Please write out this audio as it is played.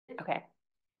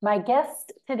My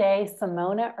guest today,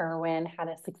 Simona Irwin, had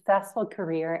a successful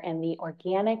career in the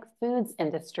organic foods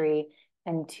industry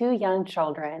and two young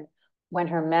children when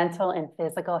her mental and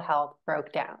physical health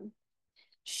broke down.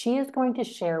 She is going to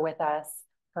share with us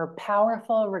her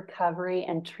powerful recovery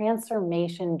and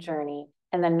transformation journey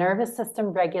and the nervous system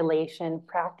regulation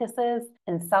practices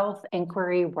and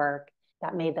self-inquiry work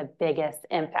that made the biggest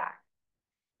impact.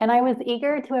 And I was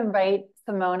eager to invite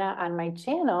Simona on my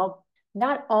channel,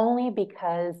 not only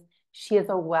because she is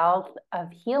a wealth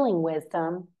of healing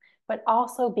wisdom, but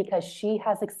also because she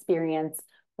has experience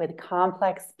with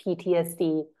complex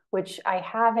PTSD, which I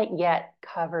haven't yet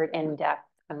covered in depth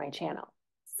on my channel.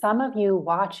 Some of you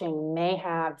watching may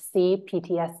have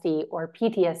C-PTSD or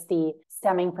PTSD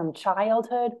stemming from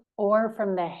childhood or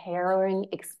from the harrowing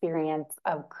experience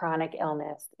of chronic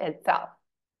illness itself.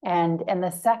 And in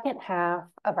the second half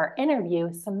of our interview,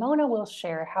 Simona will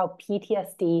share how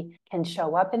PTSD can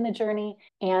show up in the journey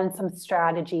and some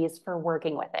strategies for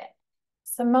working with it.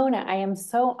 Simona, I am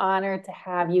so honored to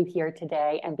have you here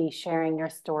today and be sharing your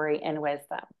story and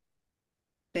wisdom.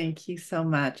 Thank you so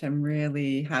much. I'm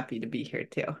really happy to be here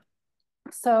too.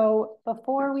 So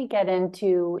before we get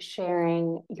into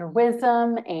sharing your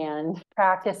wisdom and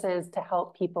practices to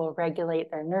help people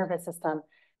regulate their nervous system,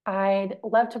 I'd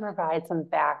love to provide some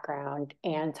background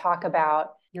and talk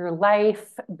about your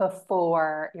life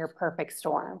before your perfect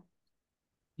storm.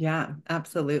 Yeah,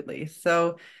 absolutely.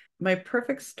 So my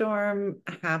perfect storm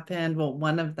happened, well,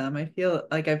 one of them, I feel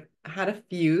like I've had a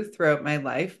few throughout my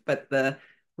life, but the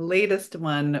latest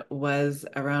one was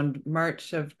around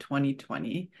March of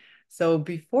 2020. So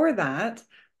before that,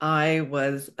 I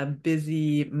was a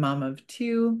busy mom of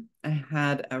two. I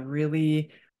had a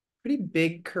really pretty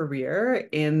big career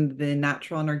in the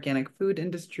natural and organic food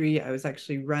industry. I was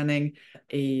actually running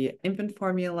a infant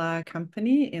formula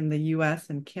company in the US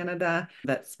and Canada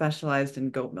that specialized in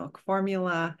goat milk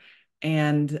formula.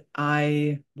 And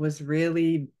I was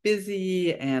really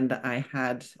busy and I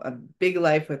had a big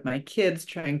life with my kids,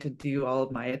 trying to do all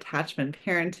of my attachment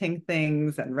parenting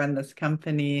things and run this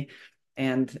company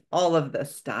and all of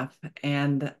this stuff.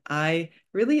 And I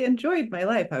really enjoyed my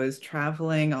life. I was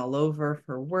traveling all over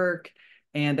for work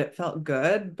and it felt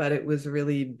good, but it was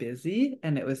really busy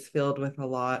and it was filled with a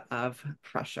lot of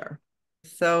pressure.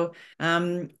 So,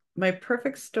 my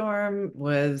perfect storm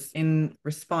was in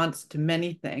response to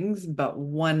many things, but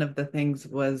one of the things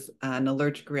was an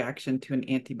allergic reaction to an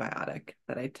antibiotic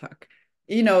that I took.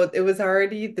 It was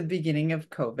already the beginning of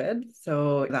COVID,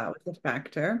 so that was a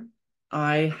factor.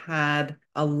 I had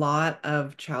a lot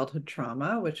of childhood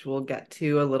trauma, which we'll get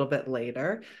to a little bit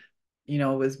later.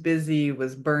 Was busy,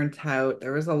 was burnt out.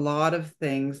 There was a lot of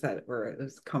things that were, it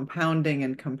was compounding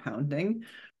and compounding.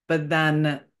 But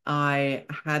then I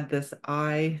had this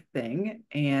eye thing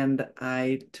and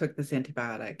I took this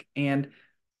antibiotic and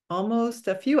almost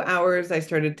a few hours, I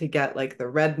started to get like the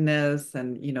redness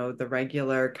and, the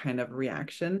regular kind of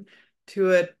reaction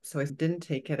to it. So I didn't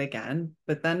take it again.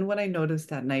 But then what I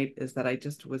noticed at night is that I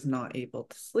just was not able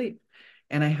to sleep.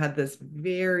 And I had this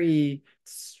very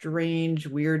strange,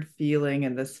 weird feeling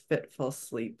and this fitful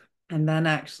sleep. And then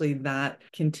actually that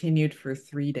continued for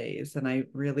 3 days. And I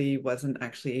really wasn't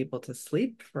actually able to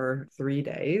sleep for 3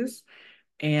 days.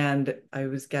 And I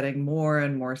was getting more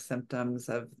and more symptoms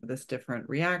of this different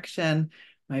reaction.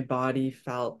 My body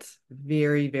felt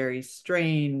very, very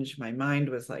strange. My mind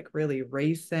was like really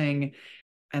racing.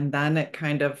 And then it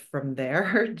kind of from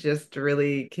there just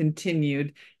really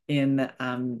continued in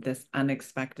this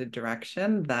unexpected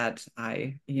direction that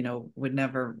I, would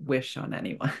never wish on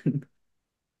anyone.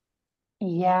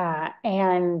 Yeah,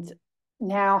 and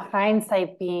now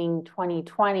hindsight being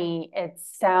 2020, it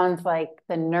sounds like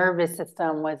the nervous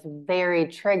system was very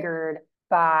triggered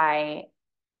by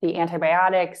the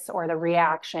antibiotics or the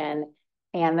reaction,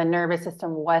 and the nervous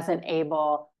system wasn't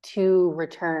able to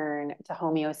return to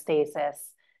homeostasis.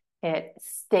 It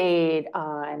stayed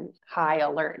on high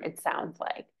alert, it sounds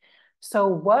like. So,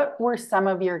 what were some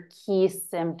of your key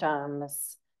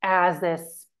symptoms as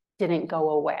this didn't go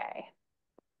away?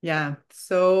 Yeah.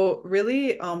 So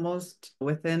really almost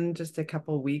within just a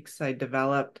couple weeks, I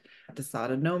developed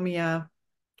dysautonomia,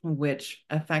 which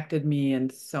affected me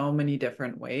in so many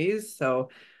different ways. So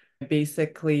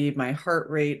basically my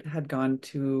heart rate had gone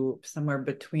to somewhere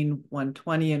between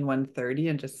 120 and 130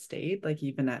 and just stayed like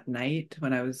even at night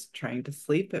when I was trying to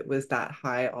sleep, it was that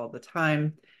high all the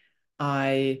time.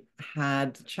 I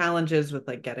had challenges with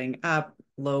like getting up,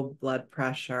 low blood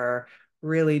pressure,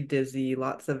 really dizzy,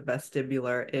 lots of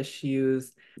vestibular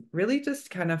issues. Really just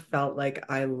kind of felt like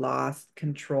I lost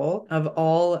control of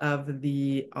all of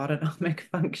the autonomic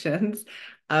functions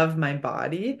of my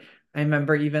body. I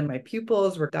remember even my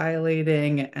pupils were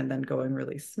dilating and then going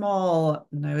really small.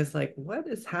 And I was like, what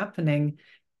is happening?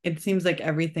 It seems like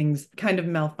everything's kind of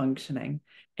malfunctioning.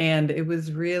 And it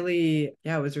was really,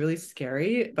 yeah, it was really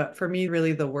scary. But for me,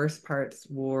 really the worst parts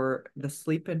were the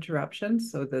sleep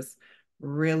interruptions. So this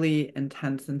really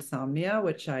intense insomnia,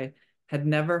 which I had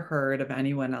never heard of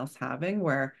anyone else having,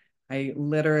 where I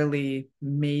literally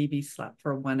maybe slept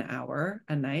for 1 hour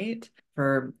a night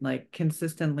for like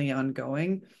consistently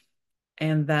ongoing.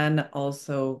 And then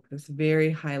also this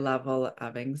very high level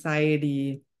of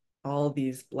anxiety, all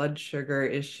these blood sugar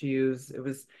issues. It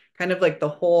was kind of like the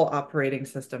whole operating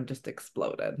system just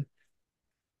exploded.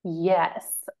 Yes.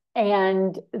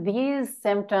 And these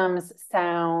symptoms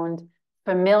sound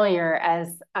familiar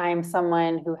as I'm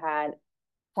someone who had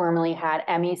formerly had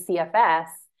ME/CFS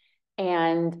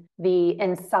and the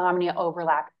insomnia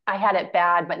overlap. I had it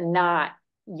bad, but not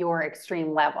your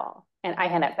extreme level. And I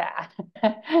had it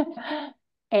bad.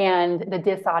 And the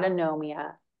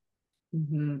dysautonomia.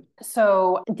 Mhm.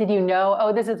 So, did you know,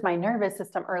 oh, this is my nervous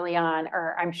system early on?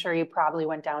 Or I'm sure you probably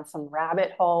went down some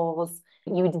rabbit holes.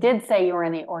 You did say you were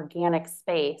in the organic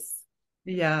space.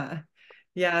 Yeah.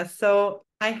 Yeah. So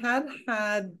I had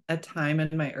had a time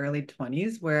in my early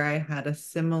 20s where I had a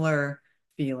similar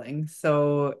feeling.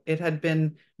 So it had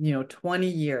been, 20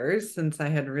 years since I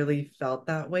had really felt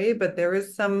that way, but there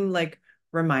was some like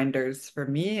reminders for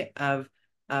me of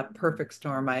a perfect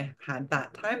storm I had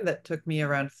that time that took me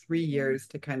around 3 years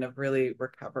to kind of really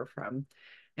recover from.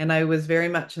 And I was very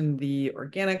much in the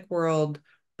organic world,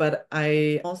 but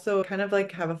I also kind of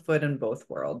like have a foot in both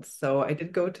worlds. So I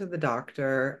did go to the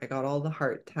doctor. I got all the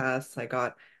heart tests. I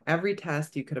got every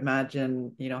test you could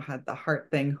imagine, had the heart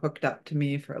thing hooked up to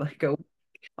me for like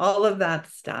all of that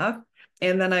stuff.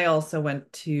 And then I also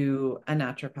went to a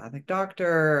naturopathic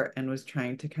doctor and was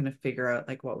trying to kind of figure out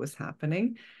like what was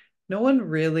happening. No one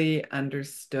really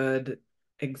understood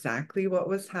exactly what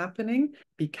was happening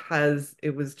because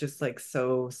it was just like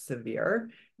so severe.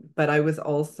 But I was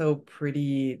also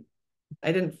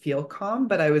I didn't feel calm,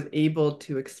 but I was able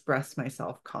to express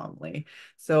myself calmly.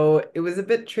 So it was a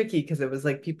bit tricky because it was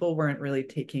like people weren't really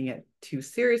taking it too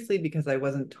seriously because I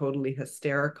wasn't totally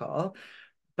hysterical,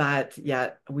 but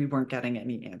yet we weren't getting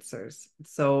any answers.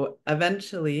 So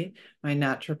eventually, my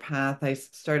naturopath, I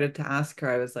started to ask her,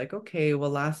 I was like, okay, well,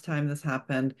 last time this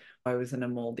happened, I was in a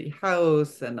moldy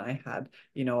house and I had,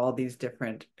 all these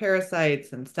different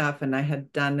parasites and stuff, and I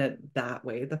had done it that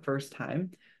way the first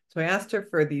time. So I asked her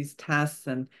for these tests,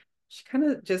 and she kind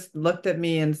of just looked at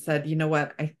me and said, you know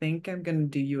what, I think I'm going to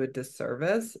do you a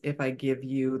disservice if I give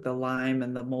you the Lyme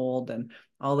and the mold and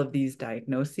all of these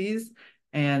diagnoses.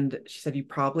 And she said, you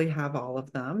probably have all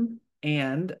of them.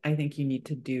 And I think you need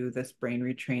to do this brain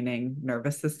retraining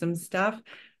nervous system stuff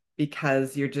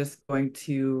because you're just going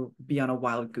to be on a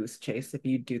wild goose chase if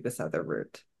you do this other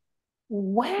route.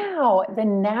 Wow, the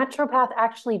naturopath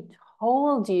actually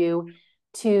told you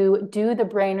to do the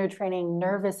brain retraining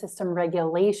nervous system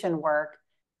regulation work,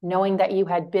 knowing that you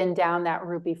had been down that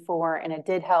route before and it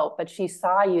did help, but she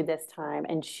saw you this time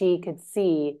and she could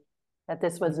see that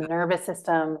this was nervous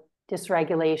system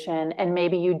dysregulation. And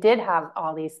maybe you did have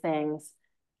all these things,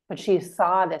 but she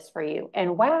saw this for you.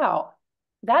 And wow,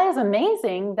 that is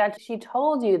amazing that she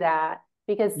told you that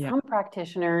because Yeah. some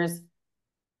practitioners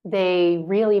they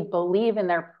really believe in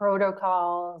their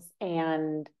protocols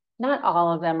and not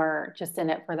all of them are just in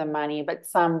it for the money, but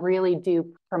some really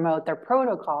do promote their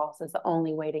protocols as the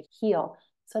only way to heal.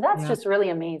 So that's Yeah. just really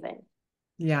amazing.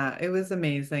 Yeah, it was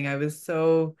amazing. I was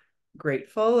so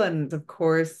grateful. And of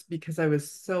course, because I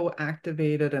was so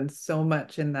activated and so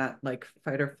much in that like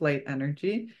fight or flight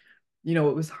energy, it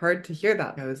was hard to hear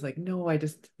that. I was like, no, I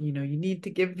just, you need to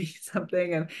give me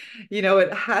something. And,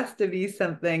 it has to be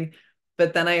something.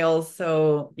 But then I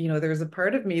also, there was a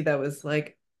part of me that was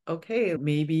like, okay,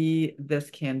 maybe this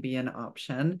can be an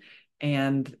option.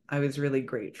 And I was really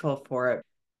grateful for it.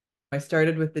 I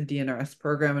started with the DNRS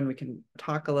program, and we can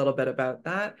talk a little bit about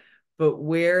that. But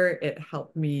where it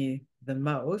helped me the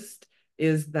most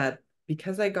is that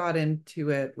because I got into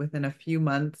it within a few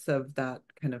months of that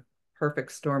kind of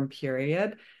perfect storm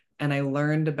period, and I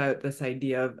learned about this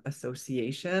idea of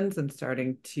associations and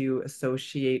starting to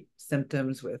associate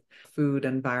symptoms with food,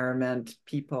 environment,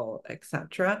 people,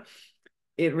 etc.,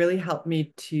 it really helped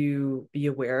me to be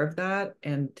aware of that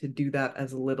and to do that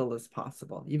as little as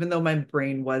possible. Even though my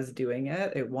brain was doing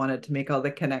it, it wanted to make all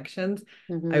the connections.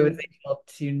 I was Mhm. able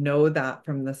to know that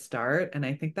from the start. And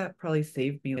I think that probably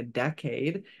saved me a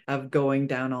decade of going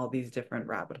down all these different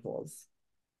rabbit holes.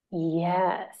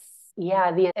 Yes.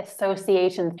 Yeah, the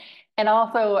associations. And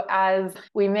also, as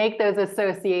we make those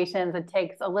associations, it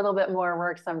takes a little bit more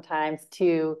work sometimes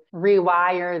to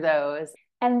rewire those.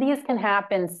 And these can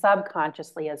happen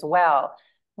subconsciously as well.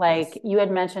 Like Yes. you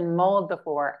had mentioned mold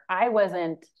before. I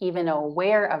wasn't even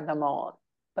aware of the mold,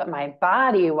 but my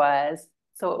body was.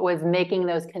 So it was making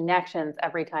those connections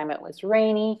every time it was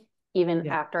rainy, even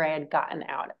Yeah. after I had gotten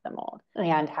out of the mold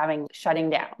and having shutting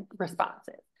down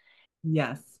responses.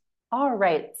 Yes. All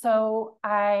right. So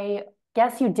I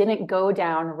guess you didn't go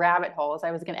down rabbit holes.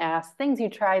 I was going to ask things you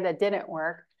tried that didn't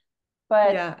work,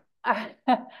 but Yeah. I,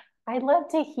 I'd love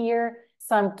to hear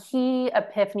some key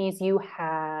epiphanies you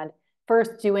had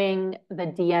first doing the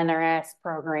DNRS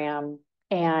program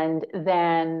and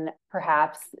then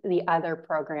perhaps the other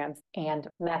programs and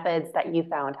methods that you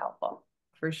found helpful.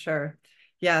 For sure.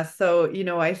 Yeah. So,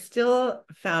 I still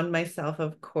found myself,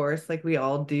 of course, like we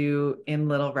all do, in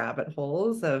little rabbit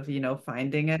holes of,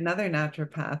 finding another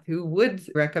naturopath who would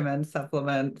recommend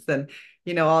supplements and,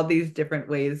 all these different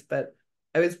ways. But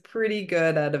I was pretty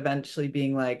good at eventually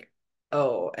being like,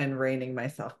 oh, and reining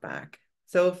myself back.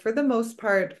 So, for the most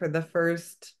part, for the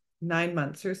first 9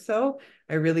 months or so,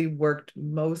 I really worked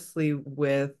mostly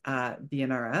with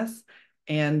DNRS.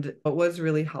 And what was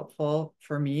really helpful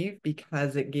for me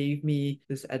because it gave me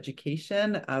this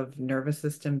education of nervous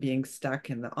system being stuck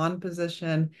in the on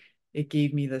position. It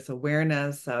gave me this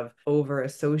awareness of over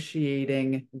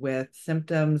associating with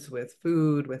symptoms, with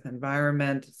food, with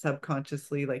environment,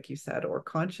 subconsciously, like you said, or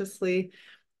consciously.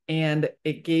 And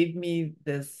it gave me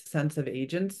this sense of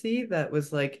agency that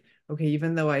was like, okay,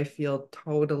 even though I feel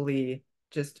totally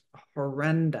just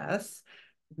horrendous,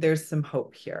 there's some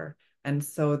hope here. And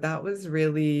so that was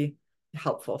really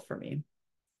helpful for me.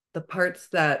 The parts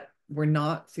that were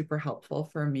not super helpful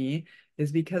for me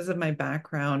is because of my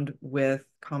background with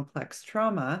complex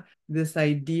trauma, this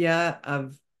idea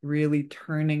of really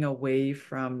turning away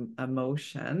from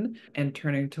emotion and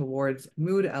turning towards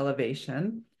mood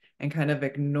elevation and kind of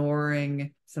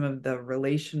ignoring some of the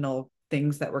relational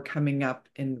things that were coming up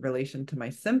in relation to my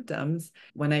symptoms,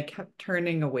 when I kept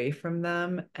turning away from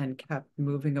them and kept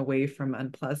moving away from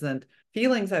unpleasant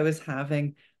feelings I was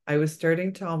having, I was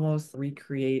starting to almost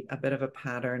recreate a bit of a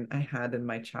pattern I had in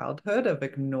my childhood of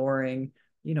ignoring,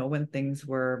 when things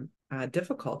were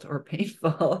difficult or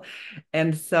painful.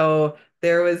 And so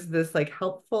there was this like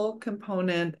helpful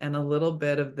component and a little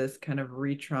bit of this kind of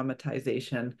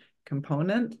re-traumatization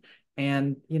component.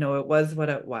 And, it was what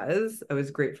it was. I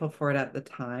was grateful for it at the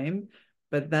time.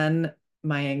 But then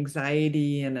my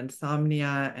anxiety and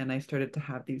insomnia, and I started to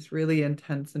have these really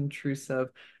intense, intrusive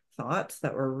thoughts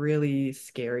that were really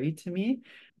scary to me.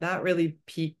 That really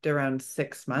peaked around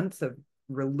 6 months of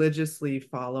religiously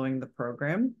following the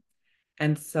program.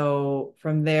 And so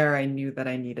from there, I knew that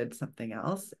I needed something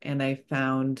else. And I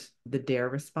found the DARE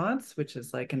response, which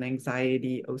is like an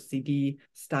anxiety OCD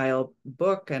style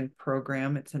book and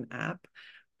program. It's an app.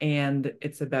 And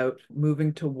it's about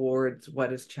moving towards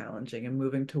what is challenging and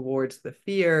moving towards the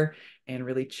fear and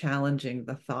really challenging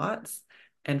the thoughts.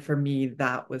 And for me,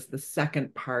 that was the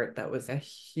second part that was a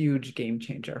huge game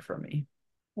changer for me.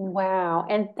 Wow.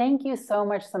 And thank you so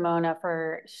much, Simona,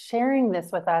 for sharing this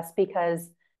with us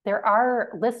because there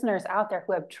are listeners out there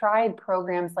who have tried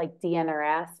programs like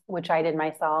DNRS, which I did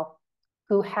myself,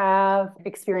 who have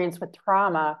experience with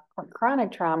trauma or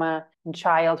chronic trauma in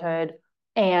childhood,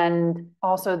 and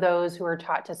also those who are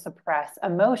taught to suppress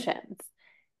emotions.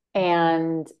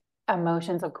 And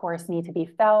emotions, of course, need to be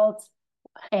felt.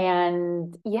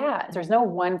 And yeah, there's no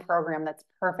one program that's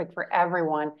perfect for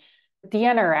everyone.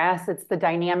 DNRS, it's the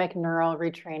dynamic neural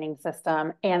retraining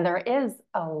system, and there is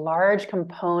a large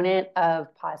component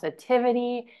of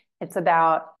positivity. It's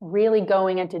about really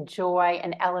going into joy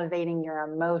and elevating your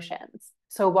emotions.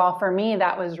 So while for me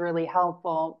that was really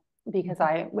helpful because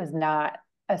I was not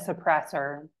a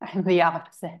suppressor, I'm the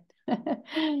opposite.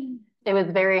 It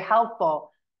was very helpful,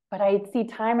 but I see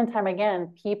time and time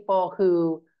again people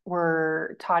who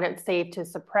were taught it's safe to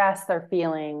suppress their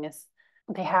feelings.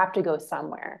 They have to go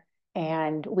somewhere.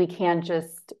 And we can't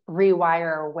just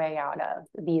rewire our way out of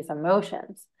these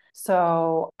emotions.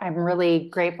 So I'm really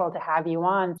grateful to have you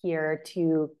on here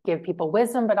to give people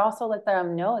wisdom, but also let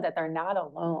them know that they're not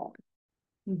alone.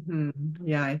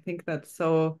 Yeah, I think that's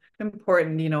so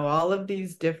important. All of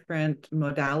these different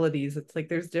modalities, it's like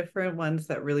there's different ones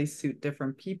that really suit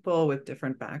different people with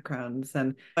different backgrounds.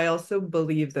 And I also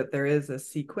believe that there is a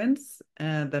sequence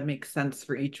that makes sense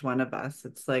for each one of us.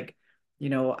 It's like,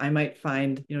 I might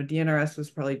find, DNRS was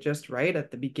probably just right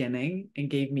at the beginning and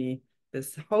gave me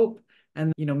this hope.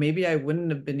 And, maybe I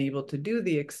wouldn't have been able to do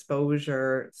the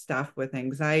exposure stuff with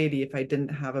anxiety if I didn't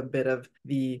have a bit of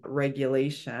the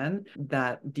regulation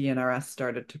that DNRS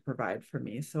started to provide for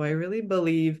me. So I really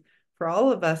believe for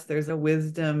all of us, there's a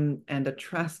wisdom and a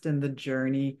trust in the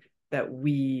journey that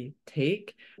we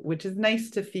take, which is nice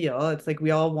to feel. It's like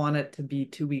we all want it to be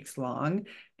 2 weeks long.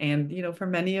 And, for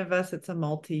many of us, it's a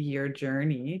multi-year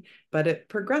journey, but it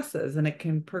progresses and it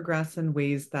can progress in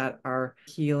ways that are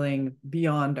healing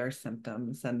beyond our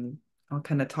symptoms. And I'll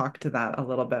kind of talk to that a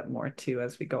little bit more too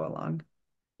as we go along.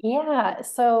 Yeah.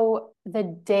 So the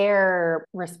DARE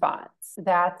response,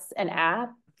 that's an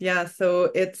app. Yeah,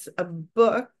 so it's a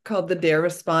book called The Dare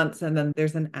Response, and then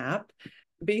there's an app.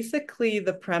 Basically,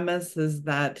 the premise is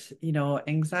that,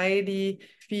 anxiety,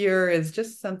 fear is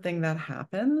just something that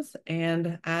happens.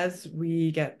 And as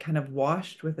we get kind of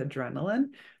washed with adrenaline,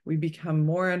 we become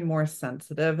more and more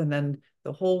sensitive. And then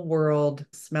the whole world,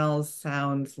 smells,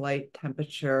 sounds, light,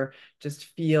 temperature, just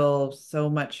feel so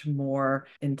much more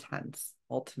intense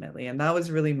ultimately. And that was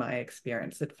really my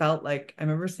experience. It felt like I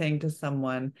remember saying to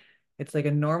someone, it's like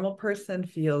a normal person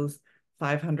feels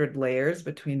 500 layers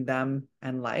between them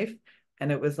and life.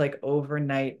 And it was like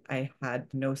overnight, I had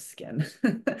no skin.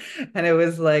 And it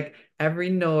was like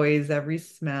every noise, every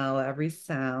smell, every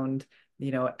sound,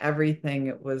 everything,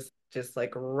 it was just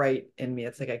like right in me.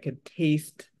 It's like I could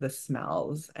taste the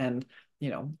smells and,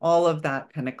 all of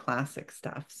that kind of classic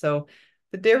stuff. So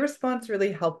the DARE response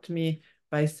really helped me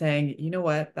by saying, you know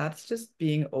what, that's just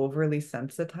being overly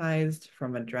sensitized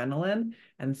from adrenaline.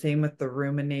 And same with the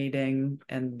ruminating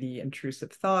and the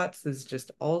intrusive thoughts is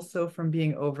just also from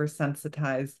being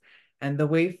oversensitized. And the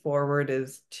way forward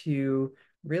is to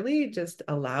really just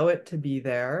allow it to be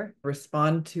there,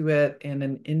 respond to it in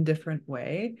an indifferent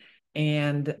way,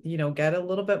 and, get a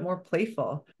little bit more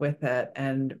playful with it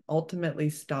and ultimately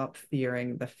stop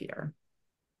fearing the fear.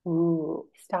 Ooh,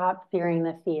 stop fearing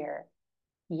the fear.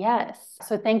 Yes.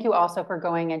 So thank you also for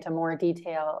going into more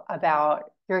detail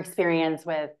about your experience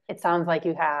with, it sounds like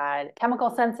you had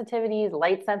chemical sensitivities,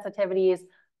 light sensitivities,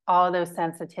 all of those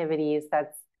sensitivities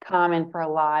that's common for a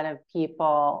lot of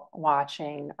people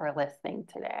watching or listening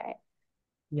today.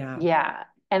 Yeah. Yeah.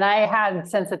 And I had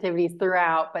sensitivities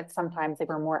throughout, but sometimes they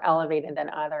were more elevated than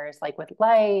others, like with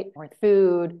light or with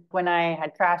food, when I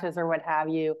had crashes or what have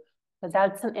you. But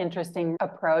that's an interesting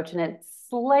approach, and it's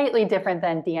slightly different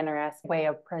than DNRS way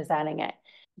of presenting it.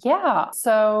 Yeah.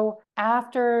 So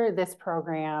after this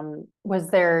program, was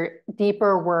there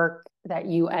deeper work that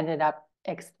you ended up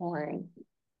exploring?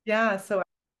 Yeah, so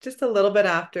just a little bit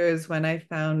after is when I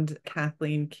found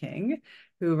Cathleen King,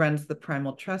 who runs the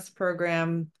Primal Trust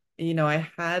program. I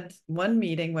had one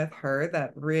meeting with her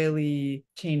that really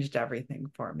changed everything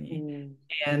for me. Mm.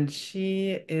 And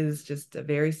she is just a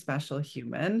very special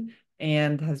human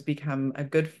and has become a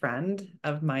good friend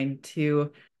of mine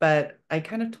too. But I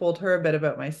kind of told her a bit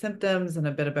about my symptoms and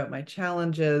a bit about my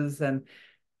challenges. And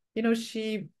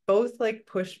she both like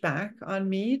pushed back on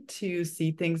me to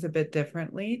see things a bit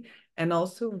differently and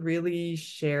also really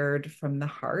shared from the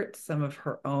heart some of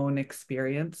her own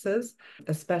experiences,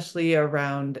 especially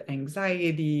around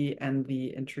anxiety and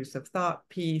the intrusive thought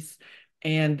piece.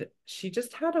 And she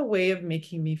just had a way of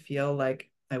making me feel like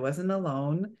I wasn't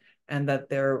alone and that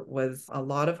there was a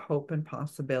lot of hope and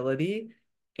possibility.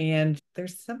 And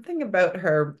there's something about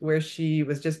her where she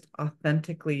was just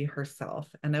authentically herself.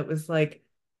 And it was like,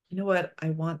 you know what?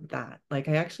 I want that. Like,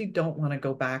 I actually don't want to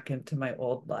go back into my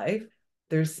old life.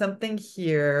 There's something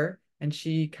here. And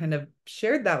she kind of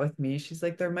shared that with me. She's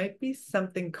like, there might be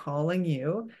something calling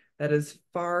you that is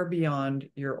far beyond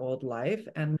your old life.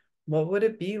 And what would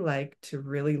it be like to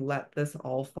really let this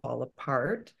all fall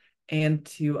apart and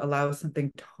to allow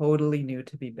something totally new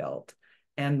to be built?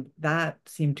 And that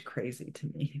seemed crazy to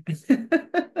me.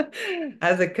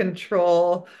 As a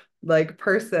control like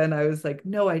person, I was like,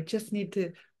 no, I just need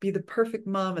to be the perfect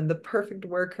mom and the perfect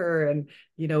worker and,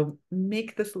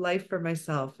 make this life for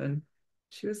myself. And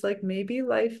she was like, maybe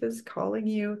life is calling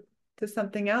you to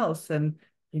something else. And,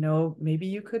 maybe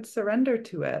you could surrender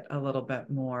to it a little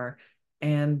bit more.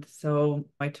 And so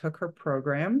I took her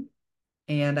program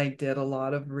and I did a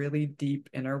lot of really deep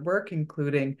inner work,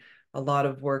 including a lot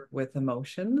of work with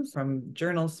emotions from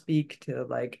journal speak to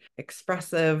like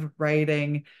expressive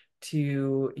writing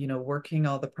to, working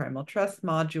all the primal trust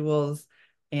modules.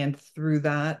 And through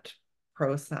that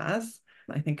process,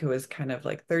 I think it was kind of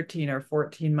like 13 or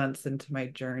 14 months into my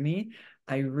journey,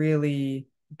 I really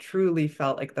truly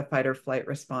felt like the fight or flight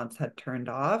response had turned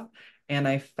off. And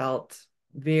I felt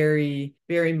very,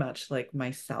 very much like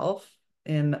myself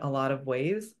in a lot of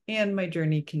ways, and my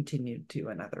journey continued to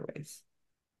in other ways.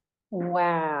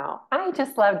 Wow. I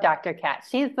just love Dr. Kat.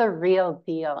 She's the real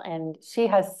deal. And she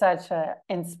has such a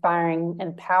inspiring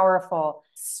and powerful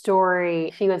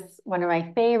story. She was one of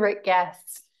my favorite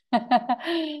guests.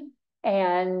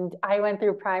 And I went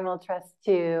through Primal Trust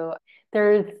too.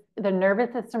 There's the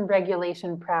nervous system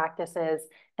regulation practices,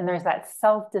 and there's that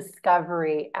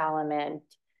self-discovery element.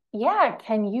 Yeah,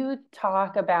 can you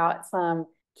talk about some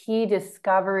key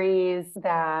discoveries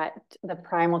that the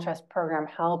Primal Trust program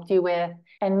helped you with?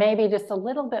 And maybe just a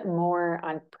little bit more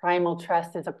on Primal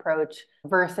Trust's approach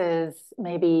versus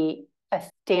maybe a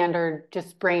standard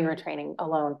just brain retraining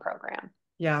alone program.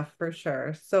 Yeah, for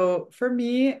sure. So for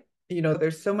me,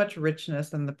 there's so much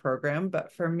richness in the program,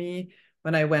 but for me,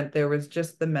 when I went, there was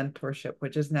just the mentorship,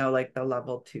 which is now like the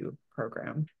level 2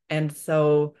 program. And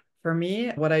so for me,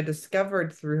 what I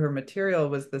discovered through her material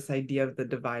was this idea of the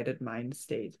divided mind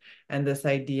state and this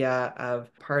idea of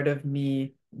part of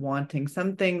me wanting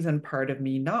some things and part of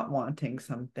me not wanting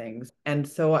some things. And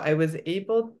so I was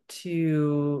able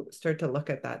to start to look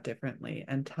at that differently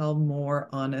and tell more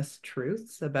honest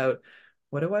truths about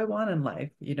what do I want in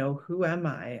life? Who am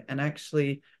I? And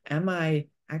actually, am I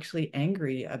actually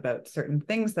angry about certain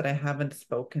things that I haven't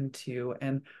spoken to?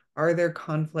 And are there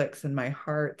conflicts in my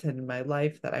heart and my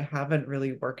life that I haven't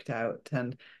really worked out?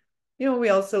 And we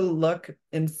also look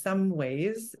in some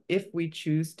ways, if we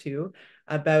choose to,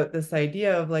 about this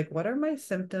idea of like, what are my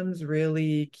symptoms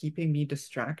really keeping me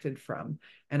distracted from?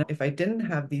 And if I didn't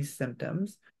have these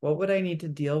symptoms, what would I need to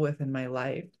deal with in my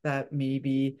life that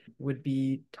maybe would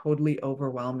be totally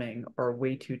overwhelming or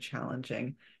way too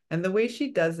challenging? And the way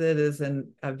she does it is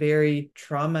in a very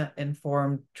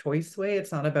trauma-informed choice way.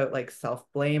 It's not about like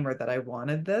self-blame or that I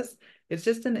wanted this. It's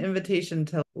just an invitation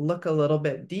to look a little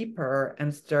bit deeper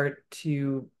and start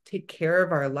to take care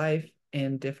of our life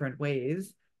in different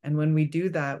ways. And when we do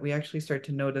that, we actually start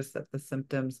to notice that the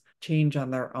symptoms change on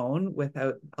their own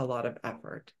without a lot of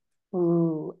effort.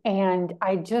 Ooh, and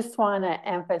I just want to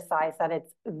emphasize that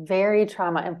it's very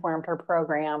trauma informed, her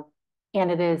program,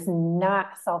 and it is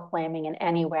not self-blaming in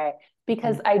any way.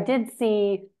 Because I did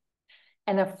see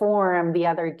in a forum the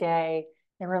other day,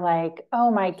 they were like,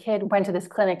 oh, my kid went to this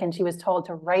clinic and she was told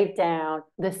to write down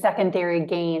the secondary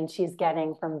gain she's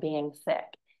getting from being sick.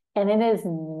 And it is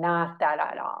not that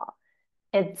at all.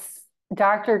 It's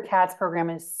Dr. Kat's program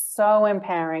is so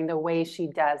empowering the way she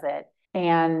does it.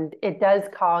 And it does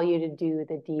call you to do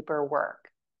the deeper work.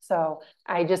 So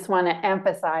I just want to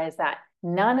emphasize that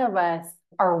none of us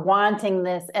are wanting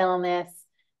this illness.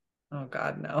 Oh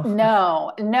God, no.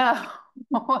 No,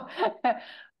 no.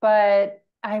 But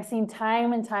I've seen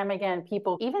time and time again,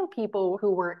 people, even people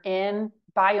who were in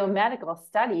biomedical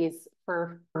studies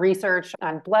for research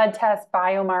on blood tests,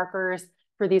 biomarkers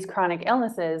for these chronic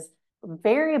illnesses,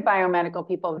 very biomedical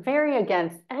people, very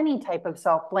against any type of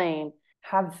self-blame,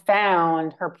 have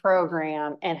found her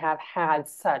program and have had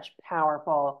such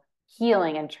powerful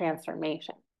healing and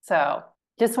transformation. So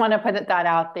just want to put that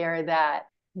out there that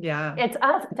Yeah. it's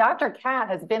us. Dr. Kat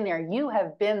has been there. You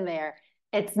have been there.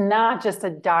 It's not just a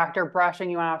doctor brushing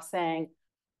you off saying,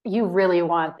 you really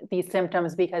want these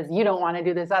symptoms because you don't want to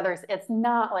do this others. It's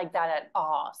not like that at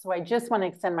all. So I just want to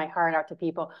extend my heart out to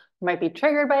people who might be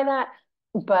triggered by that.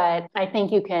 But I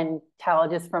think you can tell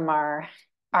just from our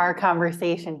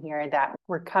conversation here that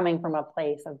we're coming from a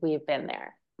place of we've been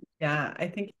there. Yeah, I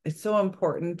think it's so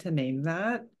important to name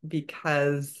that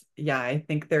because, yeah, I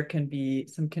think there can be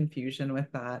some confusion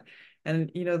with that.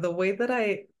 And, the way that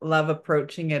I love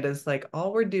approaching it is like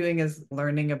all we're doing is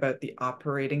learning about the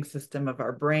operating system of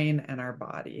our brain and our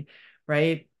body,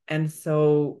 right? And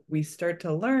so we start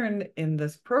to learn in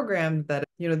this program that,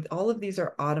 all of these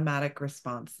are automatic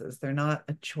responses. They're not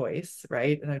a choice,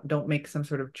 right? And I don't make some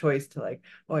sort of choice to like,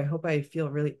 oh, I hope I feel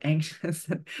really anxious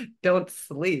and don't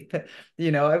sleep.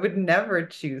 I would never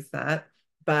choose that.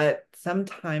 But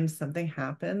sometimes something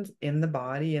happens in the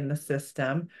body, in the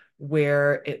system,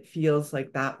 where it feels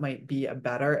like that might be a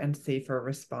better and safer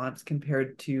response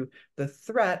compared to the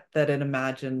threat that it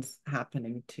imagines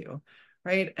happening to,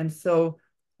 right? And so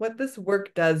what this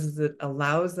work does is it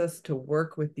allows us to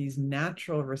work with these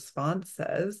natural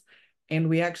responses, and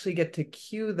we actually get to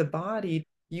cue the body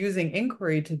using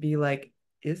inquiry to be like,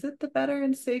 is it the better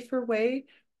and safer way?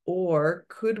 Or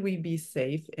could we be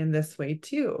safe in this way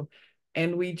too?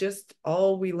 And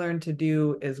all we learn to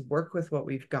do is work with what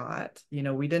we've got.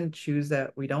 We didn't choose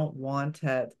it. We don't want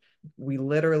it. We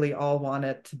literally all want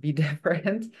it to be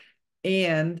different.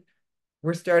 And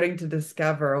we're starting to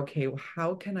discover, okay,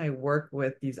 how can I work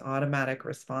with these automatic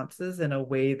responses in a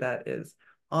way that is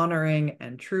honoring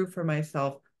and true for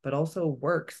myself, but also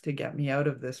works to get me out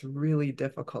of this really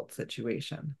difficult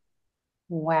situation?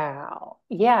 Wow.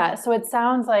 Yeah. So it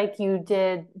sounds like you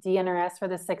did DNRS for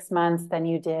the 6 months, then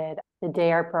you did the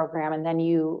DARE program, and then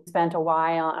you spent a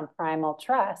while on Primal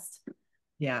Trust.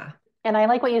 Yeah. And I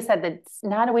like what you said that it's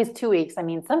not always 2 weeks. I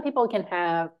mean, some people can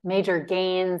have major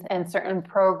gains in certain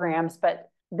programs, but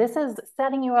this is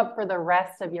setting you up for the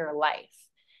rest of your life.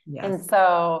 And Yes.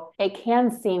 so it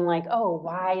can seem like, oh,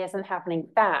 why isn't it happening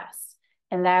fast?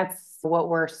 And that's what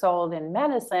we're sold in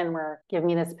medicine. We're give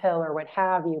me this pill or what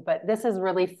have you, but this is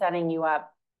really setting you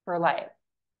up for life.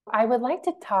 I would like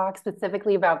to talk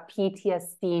specifically about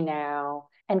PTSD now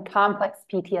and complex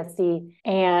PTSD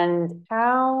and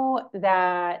how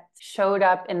that showed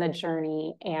up in the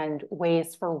journey and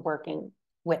ways for working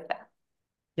with that.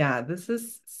 Yeah, this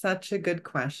is such a good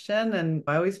question. And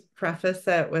I always preface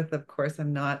it with, of course,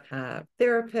 I'm not a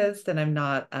therapist and I'm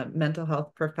not a mental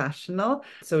health professional.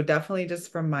 So definitely just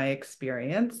from my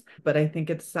experience, but I think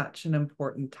it's such an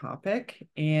important topic.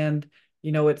 And,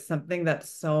 it's something that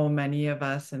so many of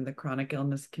us in the chronic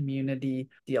illness community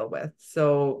deal with.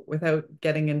 So without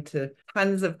getting into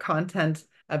tons of content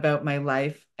about my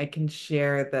life, I can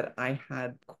share that I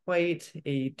had quite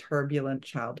a turbulent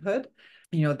childhood.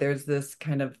 There's this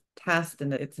kind of test,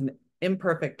 and it's an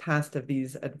imperfect test of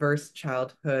these adverse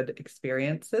childhood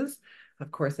experiences.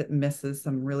 Of course, it misses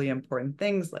some really important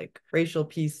things like racial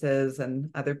pieces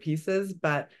and other pieces,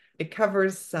 but it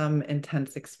covers some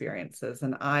intense experiences,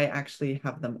 and I actually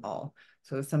have them all.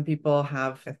 So some people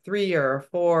have a 3 or a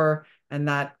 4, and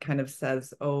that kind of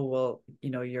says, oh, well,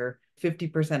 you're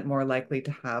 50% more likely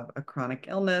to have a chronic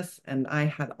illness, and I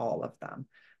had all of them.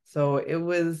 So it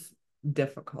was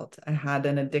difficult. I had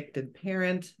an addicted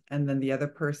parent, and then the other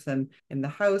person in the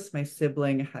house, my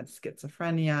sibling, had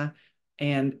schizophrenia.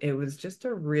 And it was just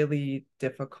a really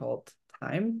difficult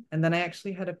time. And then I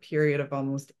actually had a period of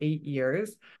almost 8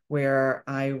 years where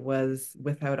I was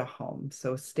without a home.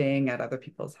 So staying at other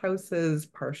people's houses,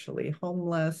 partially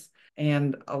homeless.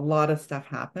 And a lot of stuff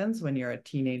happens when you're a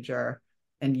teenager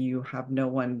and you have no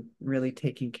one really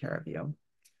taking care of you.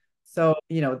 So,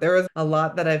 there was a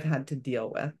lot that I've had to deal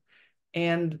with.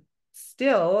 And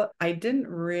still, I didn't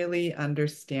really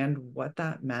understand what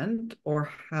that meant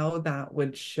or how that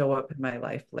would show up in my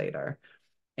life later.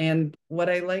 And what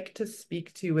I like to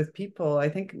speak to with people, I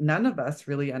think none of us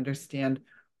really understand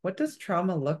what does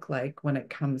trauma look like when it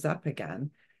comes up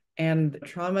again. And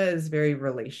trauma is very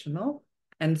relational.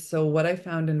 And so what I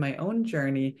found in my own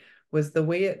journey was the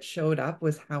way it showed up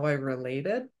was how I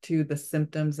related to the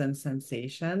symptoms and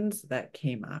sensations that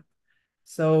came up.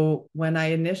 So when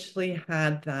I initially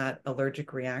had that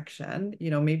allergic reaction,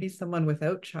 maybe someone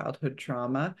without childhood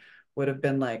trauma would have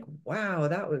been like, wow,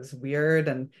 that was weird.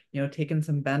 And, taken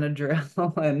some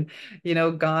Benadryl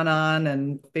and, gone on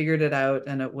and figured it out.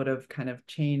 And it would have kind of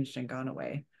changed and gone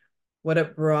away. What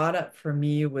it brought up for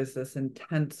me was this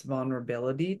intense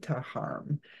vulnerability to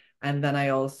harm. And then I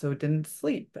also didn't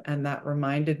sleep. And that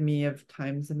reminded me of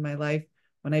times in my life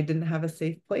when I didn't have a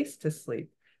safe place to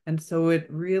sleep. And so it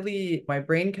really, my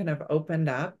brain kind of opened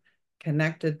up,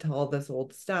 connected to all this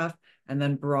old stuff, and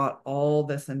then brought all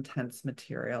this intense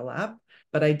material up.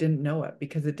 But I didn't know it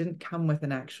because it didn't come with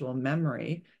an actual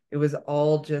memory. It was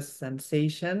all just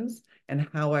sensations and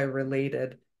how I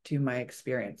related to my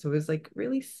experience. So it was like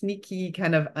really sneaky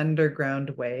kind of underground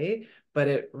way, but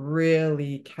it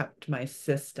really kept my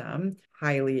system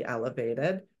highly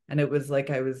elevated. And it was like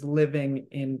I was living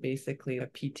in basically a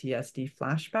PTSD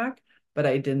flashback, but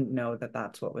I didn't know that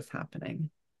that's what was happening.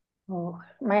 Oh,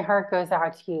 my heart goes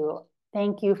out to you.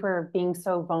 Thank you for being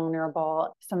so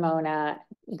vulnerable, Simona.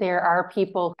 There are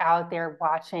people out there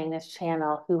watching this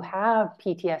channel who have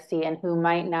PTSD and who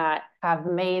might not have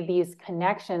made these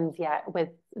connections yet with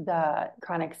the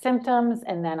chronic symptoms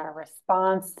and then our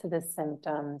response to the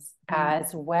symptoms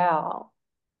as well.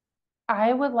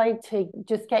 I would like to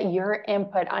just get your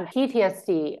input on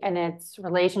PTSD and its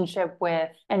relationship with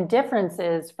and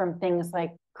differences from things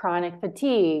like chronic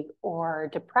fatigue or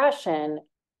depression,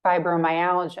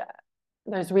 fibromyalgia.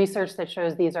 There's research that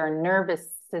shows these are nervous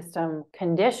system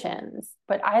conditions,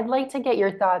 but I'd like to get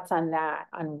your thoughts on that,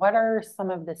 on what are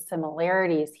some of the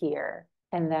similarities here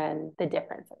and then the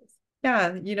differences.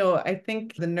 Yeah, I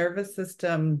think the nervous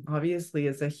system obviously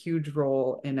is a huge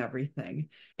role in everything.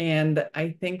 And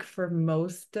I think for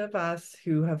most of us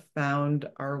who have found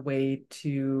our way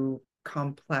to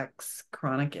complex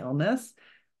chronic illness,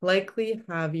 likely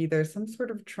have either some sort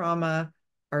of trauma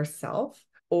ourselves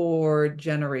or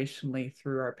generationally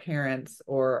through our parents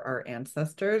or our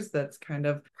ancestors that's kind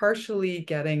of partially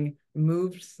getting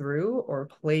moved through or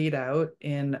played out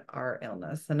in our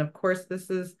illness. And of course, this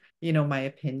is, my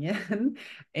opinion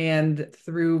and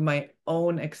through my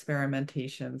own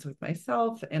experimentations with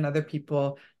myself and other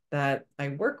people that I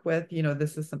work with,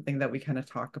 this is something that we kind of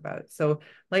talk about. So,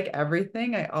 like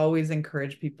everything, I always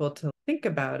encourage people to think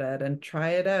about it and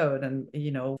try it out. And,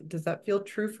 does that feel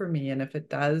true for me? And if it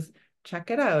does, check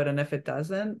it out. And if it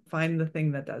doesn't, find the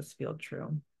thing that does feel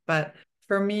true. But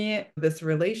for me, this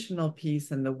relational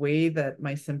piece and the way that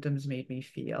my symptoms made me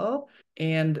feel,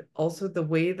 and also the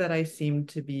way that I seemed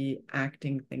to be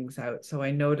acting things out. So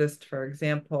I noticed, for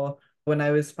example, when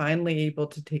I was finally able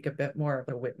to take a bit more of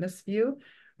a witness view,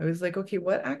 I was like, okay,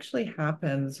 what actually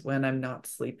happens when I'm not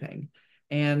sleeping?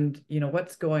 And,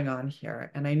 what's going on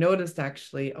here? And I noticed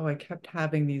actually, oh, I kept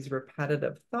having these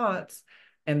repetitive thoughts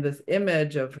and this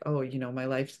image of, oh, my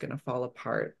life's going to fall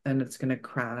apart and it's going to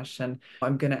crash and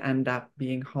I'm going to end up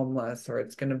being homeless or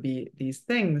it's going to be these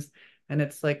things. And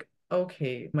it's like,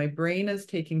 okay, my brain is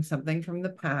taking something from the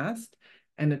past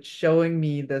and it's showing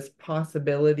me this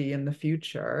possibility in the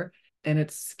future. And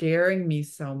it's scaring me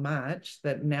so much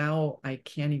that now I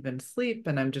can't even sleep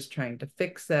and I'm just trying to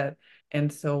fix it.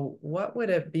 And so, what would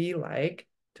it be like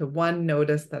to one,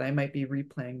 notice that I might be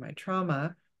replaying my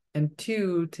trauma? And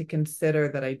two, to consider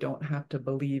that I don't have to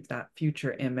believe that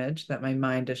future image that my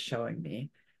mind is showing me.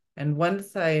 And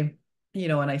once I,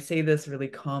 and I say this really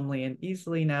calmly and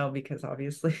easily now because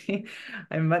obviously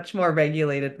I'm much more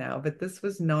regulated now, but this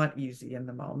was not easy in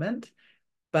the moment.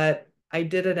 But I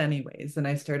did it anyways. And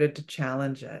I started to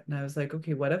challenge it. And I was like,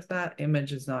 okay, what if that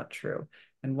image is not true?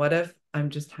 And what if I'm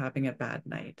just having a bad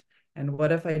night? And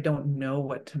what if I don't know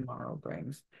what tomorrow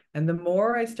brings? And the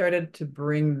more I started to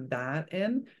bring that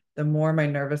in, the more my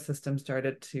nervous system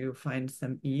started to find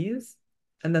some ease.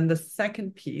 And then the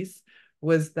second piece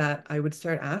was that I would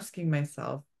start asking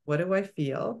myself, what do I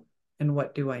feel and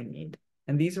what do I need?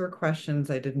 And these were questions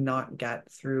I did not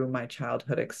get through my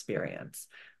childhood experience.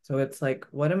 So it's like,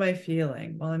 what am I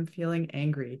feeling? Well, I'm feeling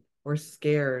angry or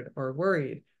scared or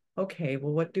worried. Okay,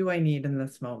 well, what do I need in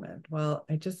this moment? Well,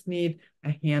 I just need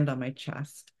a hand on my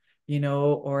chest,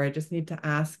 or I just need to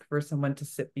ask for someone to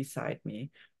sit beside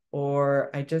me,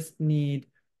 or I just need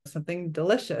something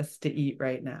delicious to eat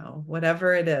right now,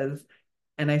 whatever it is.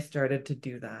 And I started to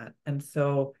do that. And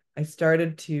so I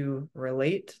started to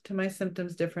relate to my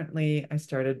symptoms differently. I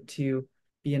started to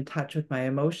be in touch with my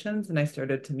emotions and I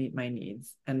started to meet my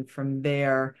needs. And from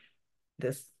there,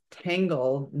 this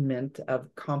tanglement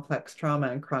of complex trauma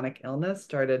and chronic illness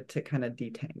started to kind of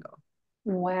detangle.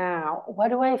 Wow. What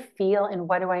do I feel and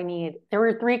what do I need? There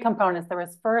were three components. There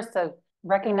was first of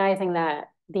recognizing that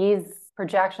these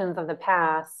projections of the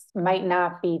past might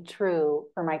not be true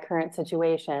for my current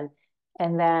situation.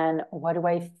 And then what do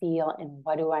I feel and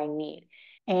what do I need?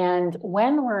 And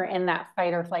when we're in that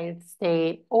fight or flight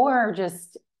state, or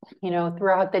just,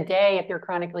 throughout the day, if you're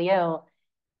chronically ill,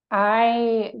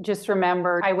 I just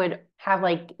remember I would have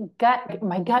like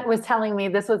my gut was telling me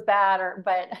this was bad,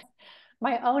 but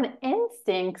my own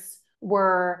instincts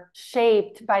were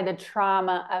shaped by the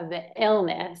trauma of the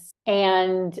illness.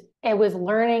 And it was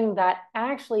learning that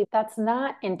actually that's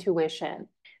not intuition.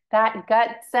 That gut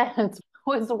sense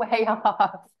was way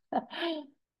off.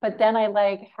 But then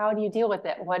how do you deal with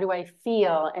it? What do I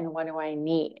feel and what do I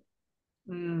need?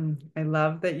 I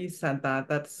love that you said that.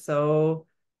 That's so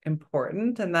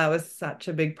important. And that was such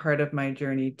a big part of my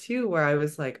journey too, where I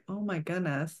was like, oh my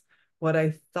goodness, what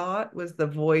I thought was the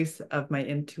voice of my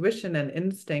intuition and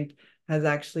instinct has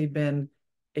actually been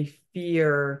a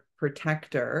fear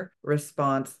protector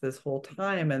response this whole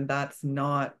time. And that's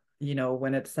not,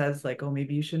 when it says like, oh,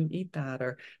 maybe you shouldn't eat that,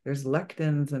 or there's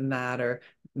lectins in that, or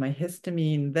my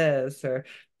histamine this, or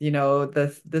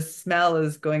the smell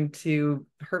is going to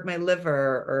hurt my liver,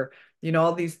 or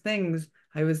all these things.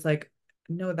 I was like,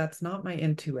 no, that's not my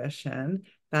intuition.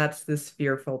 That's this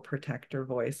fearful protector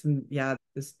voice. And yeah,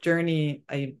 this journey,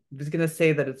 I was going to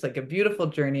say that it's like a beautiful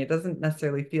journey. It doesn't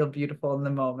necessarily feel beautiful in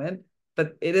the moment,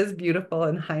 but it is beautiful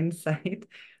in hindsight,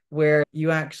 where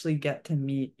you actually get to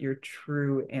meet your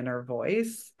true inner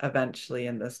voice eventually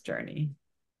in this journey.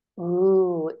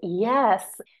 Ooh, yes.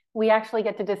 We actually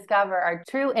get to discover our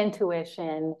true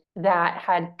intuition that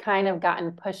had kind of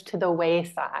gotten pushed to the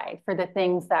wayside for the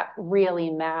things that really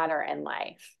matter in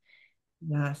life.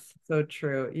 Yes, so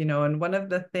true. And one of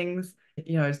the things,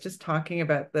 I was just talking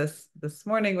about this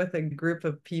morning with a group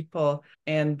of people,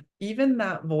 and even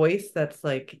that voice that's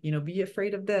like, be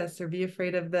afraid of this or be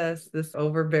afraid of this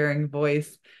overbearing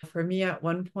voice. For me, at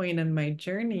one point in my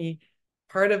journey,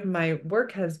 part of my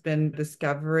work has been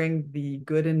discovering the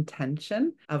good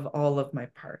intention of all of my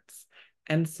parts.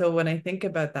 And so when I think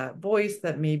about that voice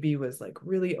that maybe was like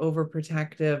really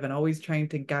overprotective and always trying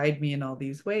to guide me in all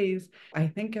these ways, I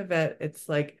think of it, it's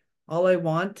like all I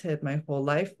wanted my whole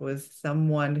life was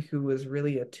someone who was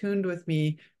really attuned with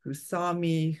me, who saw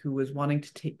me, who was wanting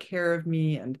to take care of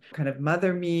me and kind of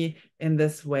mother me in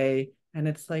this way. And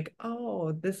it's like,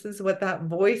 oh, this is what that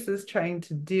voice is trying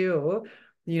to do.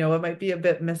 It might be a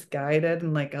bit misguided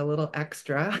and like a little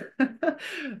extra,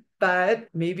 but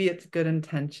maybe its good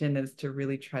intention is to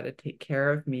really try to take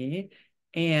care of me,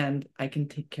 and I can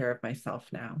take care of myself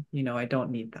now. I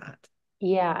don't need that.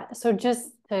 Yeah. So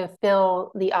just to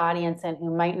fill the audience in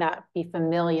who might not be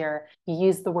familiar, you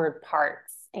use the word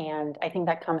parts. And I think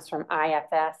that comes from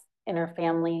IFS, inner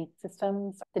family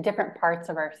systems, the different parts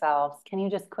of ourselves. Can you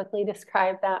just quickly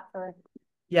describe that for?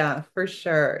 Yeah, for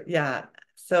sure. Yeah.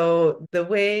 So the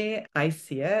way I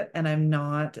see it, and I'm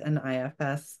not an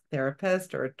IFS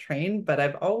therapist or trained, but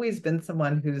I've always been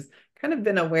someone who's kind of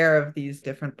been aware of these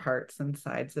different parts and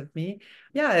sides of me.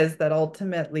 Yeah, is that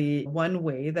ultimately one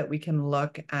way that we can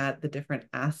look at the different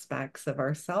aspects of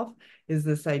ourself is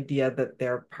this idea that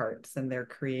they're parts and they're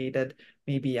created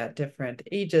maybe at different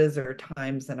ages or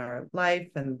times in our life,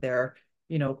 and they're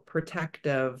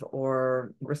protective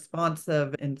or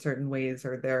responsive in certain ways,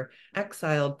 or they're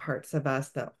exiled parts of us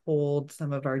that hold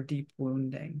some of our deep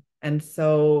wounding. And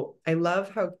so I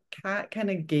love how Kat kind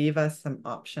of gave us some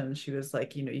options. She was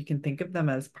like, you can think of them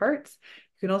as parts.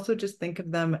 You can also just think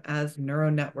of them as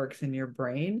neural networks in your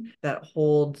brain that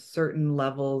hold certain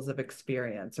levels of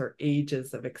experience or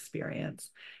ages of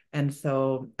experience. And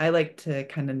so I like to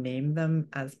kind of name them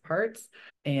as parts.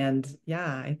 And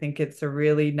yeah, I think it's a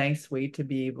really nice way to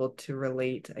be able to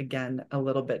relate again a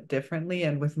little bit differently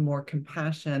and with more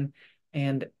compassion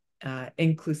and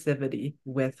inclusivity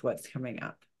with what's coming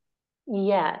up.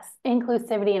 Yes,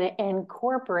 inclusivity and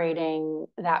incorporating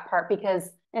that part, because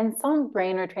in some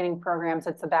brain retraining programs,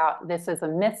 it's about this is a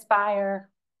misfire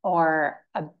or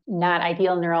a not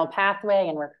ideal neural pathway,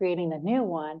 and we're creating a new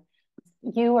one.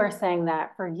 You are saying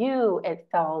that for you, it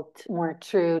felt more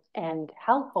true and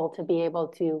helpful to be able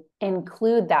to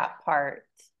include that part.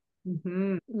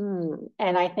 Mm-hmm.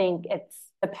 And I think it's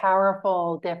a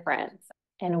powerful difference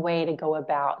in a way to go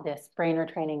about this brain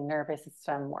retraining nervous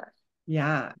system work.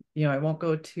 Yeah, I won't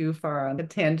go too far on a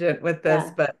tangent with this,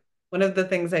 Yeah. but one of the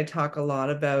things I talk a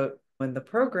lot about in the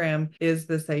program is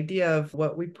this idea of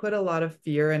what we put a lot of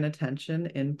fear and attention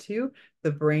into,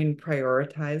 the brain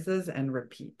prioritizes and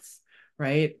repeats,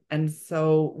 right? And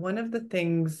so one of the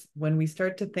things when we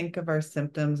start to think of our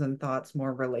symptoms and thoughts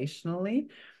more relationally,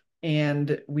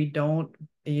 and we don't,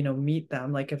 meet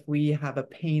them, like if we have a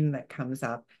pain that comes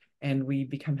up and we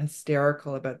become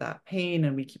hysterical about that pain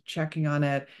and we keep checking on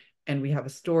it and we have a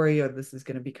story or this is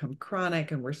going to become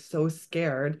chronic and we're so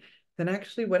scared, then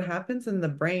actually what happens in the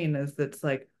brain is that's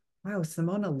like, wow,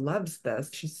 Simona loves this.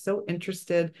 She's so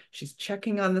interested. She's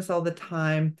checking on this all the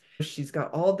time. She's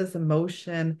got all this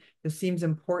emotion. This seems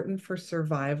important for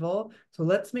survival. So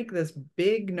let's make this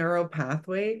big neural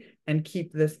pathway and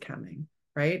keep this coming,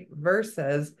 right?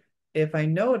 Versus if I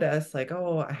notice like,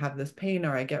 oh, I have this pain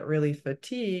or I get really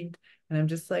fatigued, and I'm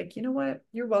just like, you know what?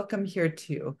 You're welcome here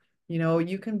too.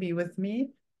 You can be with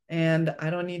me, and I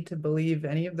don't need to believe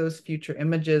any of those future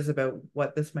images about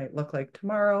what this might look like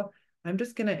tomorrow. I'm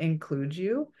just going to include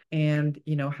you and,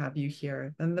 have you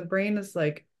here. Then the brain is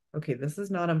like, okay, this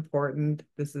is not important.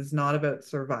 This is not about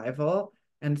survival.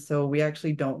 And so we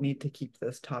actually don't need to keep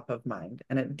this top of mind,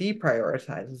 and it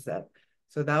deprioritizes it.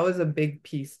 So that was a big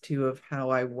piece too of how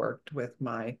I worked with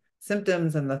my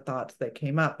symptoms and the thoughts that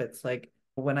came up. It's like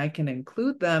when I can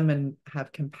include them and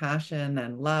have compassion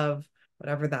and love,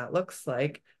 whatever that looks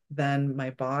like, then my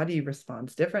body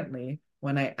responds differently.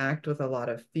 When I act with a lot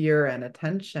of fear and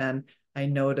attention, I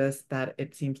notice that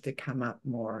it seems to come up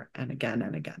more and again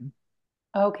and again.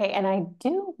 Okay, and I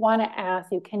do want to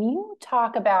ask you, can you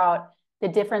talk about the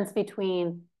difference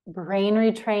between brain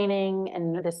retraining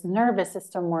and this nervous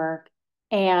system work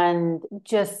and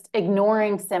just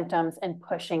ignoring symptoms and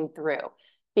pushing through?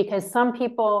 Because some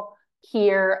people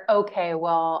hear, okay,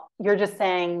 well, you're just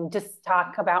saying, just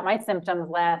talk about my symptoms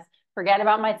less, forget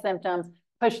about my symptoms,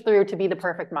 push through to be the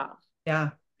perfect mom.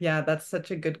 Yeah, yeah, that's such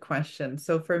a good question.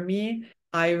 So for me,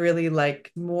 I really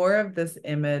like more of this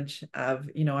image of,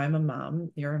 I'm a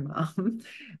mom, you're a mom.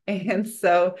 And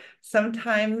so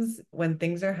sometimes when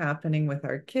things are happening with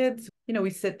our kids, we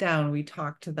sit down, we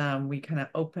talk to them, we kind of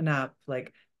open up,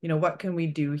 like, what can we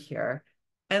do here?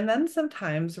 And then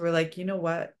sometimes we're like, you know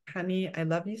what, honey, I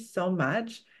love you so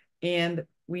much. And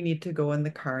we need to go in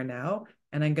the car now.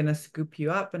 And I'm going to scoop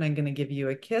you up and I'm going to give you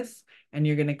a kiss and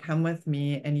you're going to come with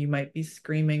me and you might be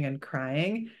screaming and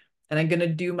crying. and I'm going to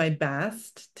do my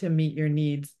best to meet your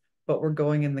needs, but we're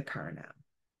going in the car now.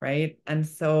 Right. And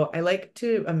so I like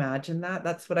to imagine that.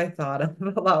 That's what I thought of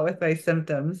a lot with my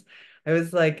symptoms. I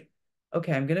was like,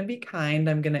 okay, I'm going to be kind.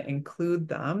 I'm going to include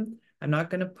them. I'm not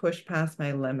going to push past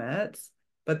my limits,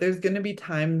 but there's going to be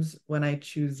times when I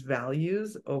choose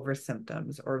values over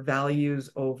symptoms or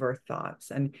values over thoughts.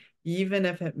 And even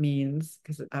if it means,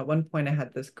 because at one point I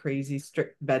had this crazy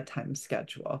strict bedtime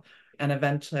schedule, and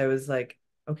eventually I was like,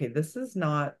 okay, this is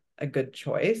not a good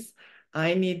choice.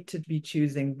 I need to be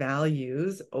choosing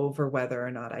values over whether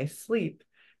or not I sleep.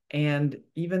 And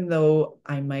even though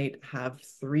I might have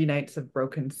 3 nights of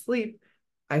broken sleep,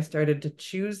 I started to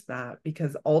choose that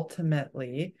because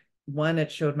ultimately, one,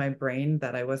 it showed my brain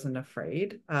that I wasn't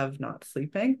afraid of not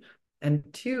sleeping. And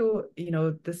two,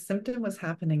 the symptom was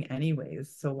happening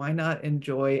anyways. So why not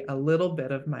enjoy a little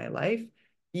bit of my life,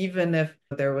 even if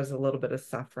there was a little bit of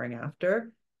suffering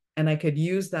after? And I could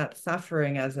use that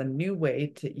suffering as a new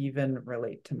way to even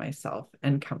relate to myself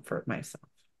and comfort myself.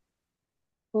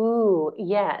 Ooh,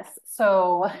 yes.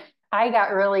 So I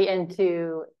got really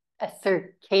into a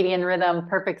circadian rhythm,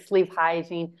 perfect sleep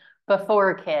hygiene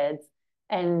before kids.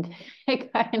 And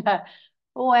it kind of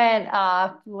went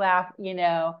off,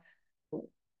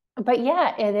 but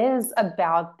yeah, it is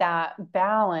about that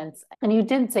balance. And you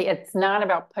did say it's not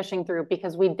about pushing through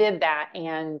because we did that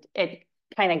and it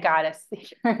kind of got us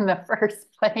here in the first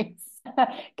place,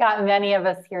 got many of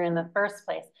us here in the first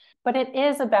place. But it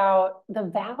is about the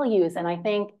values. And I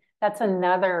think that's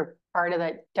another part of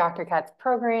the Dr. Katz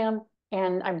program.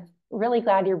 And I'm really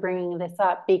glad you're bringing this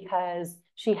up because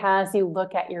she has you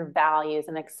look at your values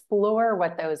and explore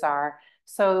what those are.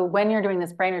 So when you're doing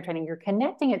this brain retraining, you're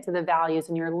connecting it to the values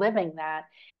and you're living that.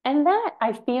 And that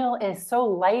I feel is so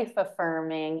life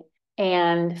affirming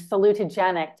and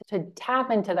salutogenic to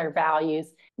tap into their values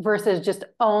versus just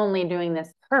only doing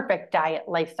this perfect diet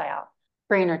lifestyle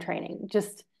brain retraining.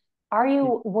 Just are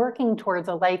you working towards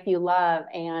a life you love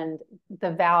and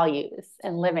the values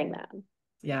and living them?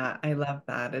 Yeah, I love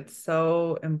that. It's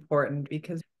so important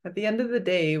because at the end of the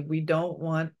day, we don't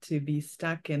want to be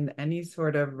stuck in any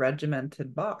sort of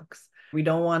regimented box. We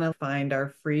don't want to find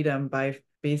our freedom by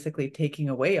basically taking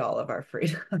away all of our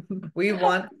freedom. We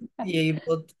want to be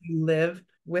able to live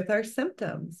with our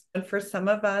symptoms. And for some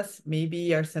of us,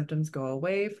 maybe our symptoms go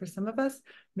away. For some of us,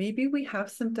 maybe we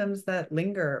have symptoms that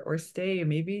linger or stay.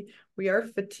 Maybe we are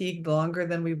fatigued longer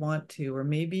than we want to, or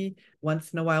maybe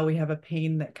once in a while we have a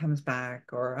pain that comes back,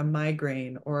 or a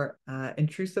migraine, or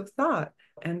intrusive thought.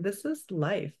 And this is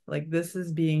life. Like, this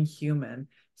is being human.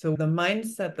 So the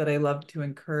mindset that I love to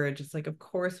encourage is like, of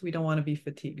course, we don't want to be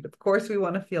fatigued. Of course, we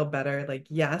want to feel better. Like,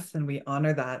 yes, and we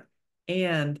honor that.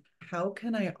 And how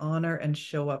can I honor and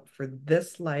show up for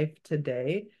this life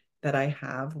today that I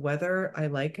have, whether I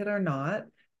like it or not?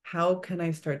 How can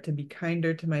I start to be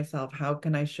kinder to myself? How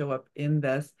can I show up in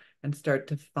this and start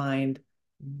to find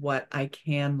what I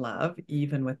can love,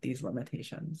 even with these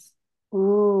limitations?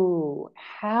 Ooh,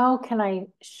 how can I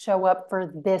show up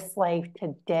for this life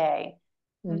today?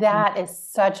 Mhm. That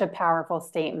is such a powerful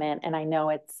statement. And I know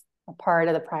it's a part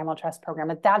of the Primal Trust program,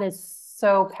 but that is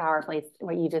so powerfully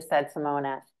what you just said,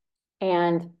 Simona.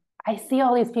 And I see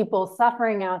all these people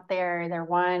suffering out there. They're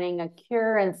wanting a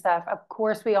cure and stuff. Of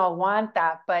course, we all want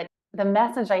that. But the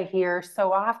message I hear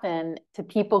so often to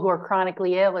people who are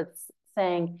chronically ill, it's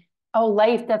saying, oh,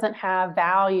 life doesn't have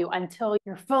value until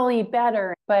you're fully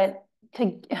better. But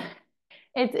to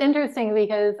it's interesting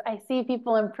because I see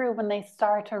people improve when they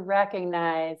start to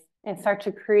recognize and start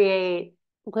to create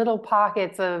little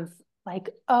pockets of like,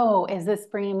 oh, is this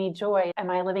bringing me joy? Am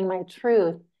I living my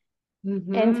truth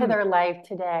into Mhm. their life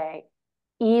today,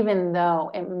 even though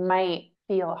it might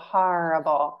feel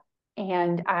horrible?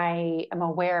 And I am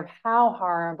aware of how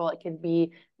horrible it could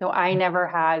be, though I never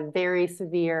had very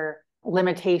severe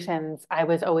limitations. I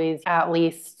was always at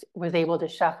least was able to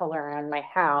shuffle around my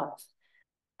house.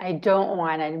 I don't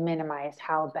want to minimize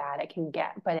how bad it can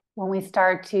get, but when we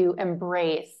start to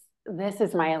embrace this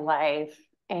is my life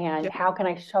and Yeah. how can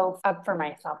I show up for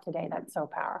myself today, that's so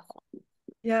powerful.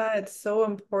 Yeah, it's so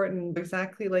important.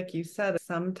 Exactly like you said,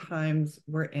 sometimes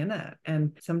we're in it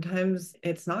and sometimes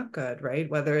it's not good, right?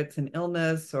 Whether it's an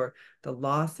illness or the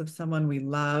loss of someone we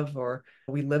love, or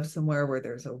we live somewhere where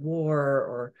there's a war,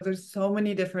 or there's so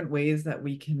many different ways that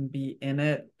we can be in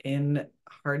it in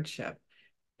hardship.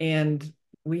 And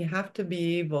we have to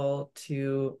be able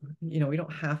to, we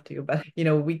don't have to, but,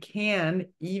 we can,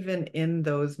 even in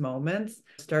those moments,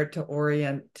 start to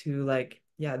orient to like,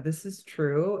 yeah, this is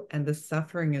true and the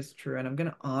suffering is true. And I'm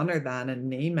going to honor that and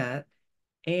name it.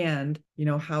 And,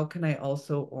 how can I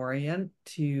also orient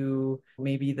to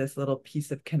maybe this little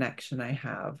piece of connection I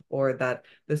have, or that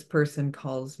this person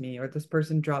calls me, or this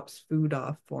person drops food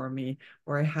off for me,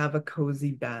 or I have a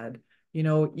cozy bed.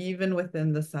 Even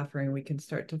within the suffering, we can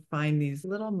start to find these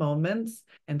little moments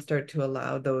and start to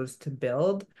allow those to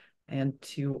build and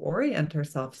to orient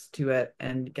ourselves to it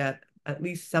and get at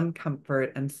least some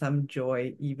comfort and some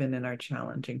joy, even in our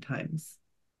challenging times.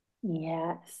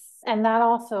 Yes. And that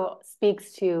also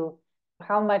speaks to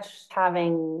how much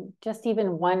having just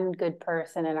even one good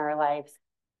person in our lives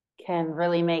can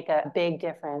really make a big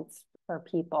difference for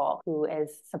people who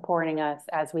is supporting us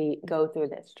as we go through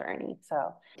this journey.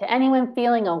 So, to anyone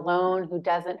feeling alone who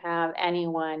doesn't have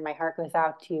anyone, my heart goes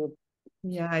out to you.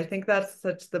 Yeah, I think that's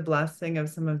such the blessing of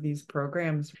some of these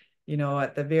programs.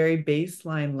 At the very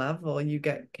baseline level, you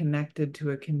get connected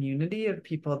to a community of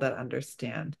people that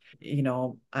understand.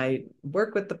 I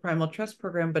work with the Primal Trust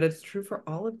program, but it's true for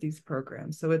all of these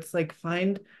programs. So it's like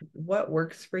find what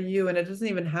works for you. And it doesn't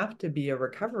even have to be a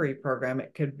recovery program,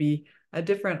 it could be a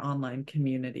different online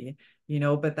community,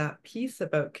 but that piece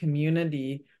about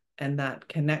community and that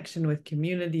connection with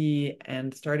community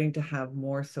and starting to have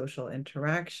more social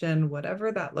interaction,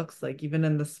 whatever that looks like, even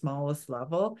in the smallest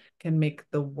level, can make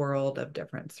the world of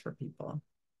difference for people.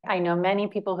 I know many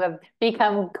people who have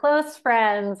become close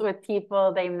friends with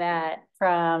people they met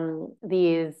from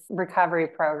these recovery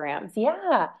programs.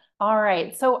 Yeah. All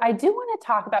right. So I do want to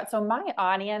talk about, so my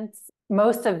audience,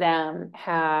 most of them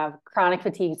have chronic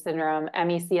fatigue syndrome,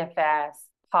 ME/CFS,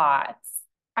 POTS.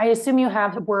 I assume you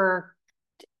have worked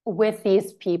with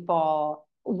these people.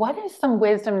 What is some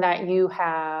wisdom that you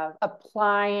have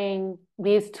applying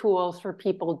these tools for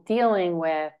people dealing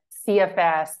with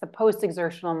CFS, the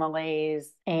post-exertional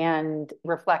malaise, and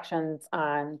reflections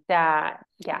on that?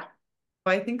 Yeah.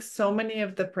 I think so many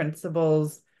of the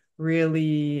principles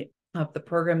really of the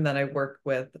program that I work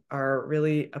with are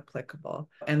really applicable.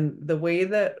 And the way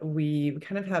that we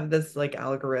kind of have this like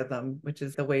algorithm, which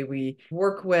is the way we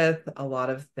work with a lot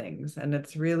of things. And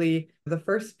it's really the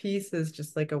first piece is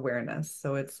just like awareness.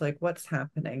 So it's like what's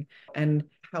happening. And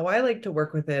how I like to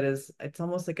work with it is it's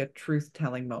almost like a truth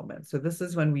telling moment. So this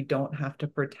is when we don't have to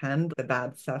pretend the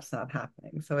bad stuff's not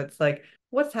happening. So it's like,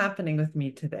 what's happening with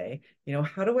me today?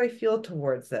 How do I feel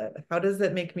towards it? How does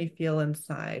it make me feel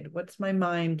inside? What's my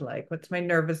mind like? What's my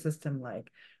nervous system like?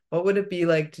 What would it be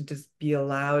like to just be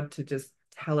allowed to just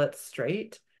tell it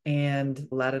straight and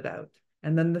let it out?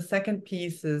 And then the second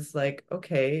piece is like,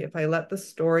 okay, if I let the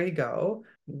story go,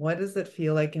 what does it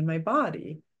feel like in my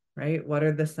body? Right? What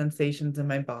are the sensations in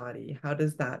my body? How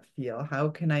does that feel? How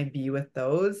can I be with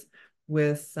those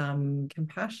with some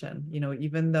compassion?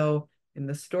 Even though in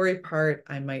the story part,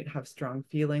 I might have strong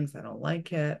feelings. I don't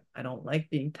like it. I don't like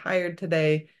being tired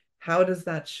today. How does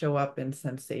that show up in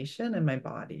sensation in my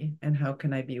body? And how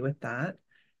can I be with that?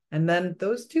 And then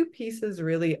those two pieces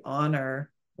really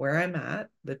honor where I'm at,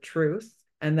 the truth,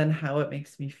 and then how it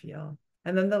makes me feel.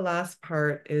 And then the last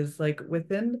part is like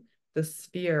within the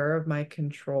sphere of my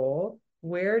control,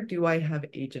 where do I have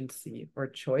agency or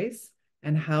choice?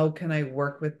 And how can I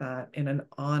work with that in an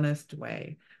honest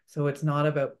way? So it's not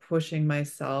about pushing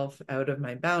myself out of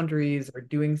my boundaries or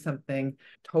doing something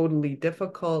totally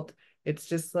difficult. It's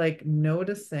just like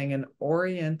noticing and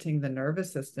orienting the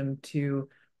nervous system to,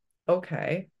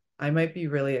 okay, I might be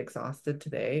really exhausted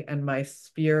today, and my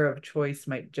sphere of choice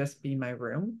might just be my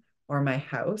room or my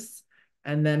house.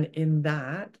 And then in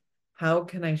that, how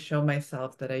can I show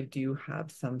myself that I do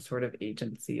have some sort of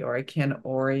agency or I can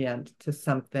orient to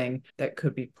something that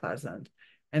could be pleasant?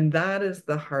 And that is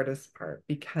the hardest part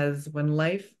because when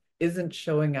life isn't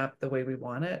showing up the way we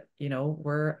want it,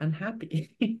 we're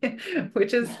unhappy,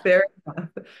 which is fair enough.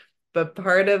 But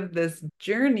part of this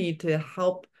journey to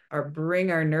help or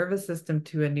bring our nervous system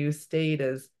to a new state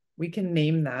is we can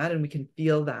name that and we can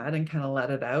feel that and kind of let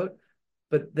it out.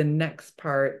 But the next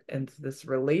part and this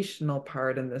relational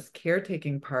part and this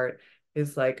caretaking part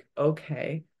is like,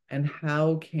 okay, and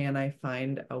how can I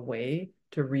find a way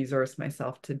to resource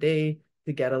myself today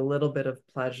to get a little bit of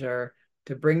pleasure,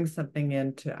 to bring something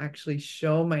in to actually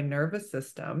show my nervous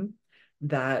system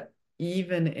that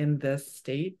even in this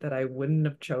state that I wouldn't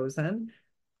have chosen,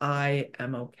 I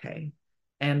am okay.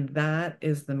 And that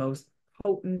is the most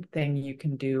potent thing you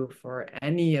can do for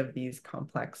any of these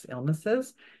complex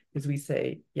illnesses is we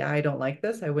say, yeah, I don't like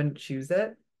this. I wouldn't choose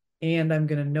it. And I'm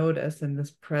going to notice in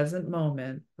this present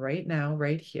moment, right now,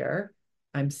 right here,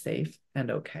 I'm safe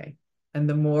and okay. And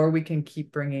the more we can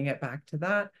keep bringing it back to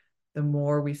that, the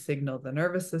more we signal the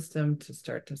nervous system to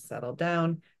start to settle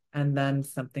down. And then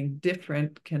something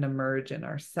different can emerge in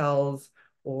our cells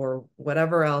or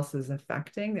whatever else is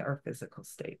affecting our physical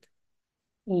state.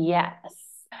 Yes.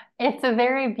 It's a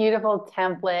very beautiful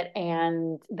template,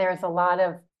 and there's a lot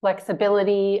of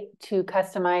flexibility to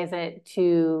customize it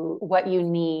to what you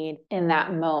need in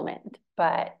that moment.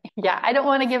 But yeah, I don't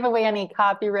want to give away any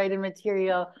copyrighted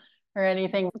material or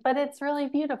anything, but it's really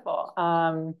beautiful.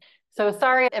 So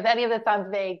sorry if any of this sounds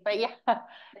vague, but yeah,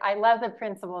 I love the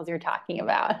principles you're talking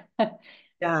about.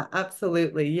 Yeah,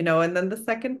 absolutely. And then the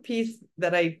second piece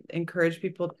that I encourage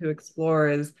people to explore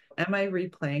is, am I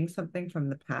replaying something from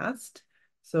the past?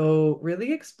 So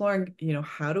really exploring,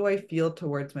 how do I feel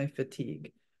towards my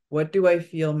fatigue? What do I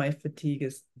feel my fatigue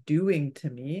is doing to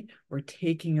me or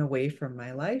taking away from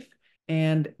my life?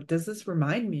 And does this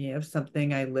remind me of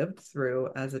something I lived through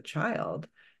as a child?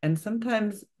 And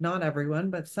sometimes, not everyone,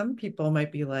 but some people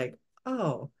might be like,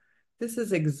 oh, this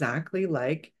is exactly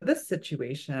like this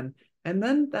situation. And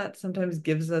then that sometimes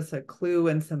gives us a clue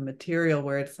and some material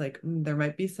where it's like, there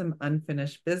might be some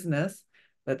unfinished business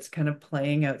that's kind of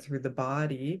playing out through the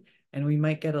body. And we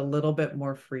might get a little bit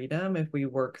more freedom if we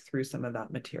work through some of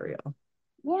that material.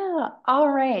 Yeah, all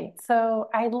right. So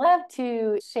I'd love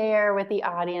to share with the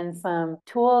audience some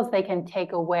tools they can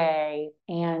take away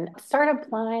and start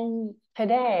applying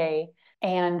today,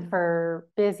 and for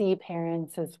busy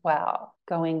parents as well,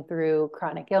 going through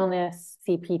chronic illness,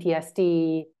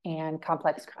 CPTSD, and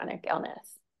complex chronic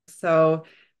illness. So,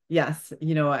 yes,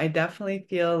 I definitely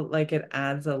feel like it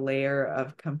adds a layer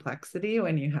of complexity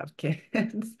when you have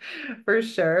kids, for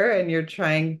sure. And you're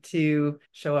trying to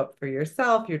show up for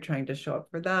yourself, you're trying to show up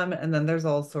for them. And then there's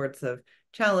all sorts of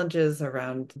challenges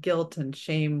around guilt and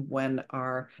shame when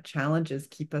our challenges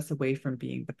keep us away from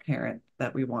being the parent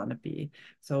that we want to be.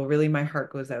 So, really, my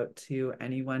heart goes out to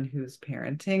anyone who's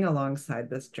parenting alongside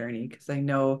this journey because I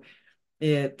know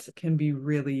it can be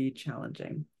really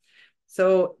challenging.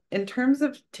 So, in terms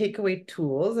of takeaway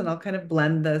tools, and I'll kind of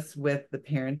blend this with the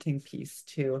parenting piece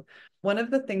too. One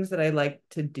of the things that I like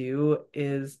to do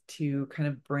is to kind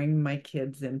of bring my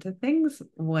kids into things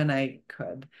when I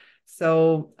could.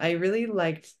 So, I really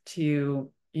liked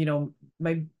to,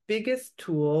 my biggest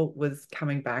tool was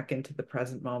coming back into the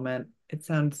present moment. It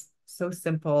sounds so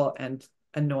simple and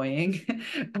annoying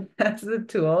as a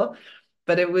tool,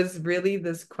 but it was really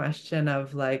this question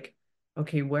of like,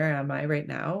 okay, where am I right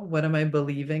now? What am I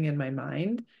believing in my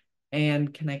mind?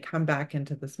 And can I come back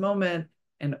into this moment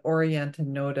and orient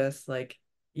and notice, like,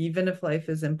 even if life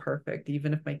is imperfect,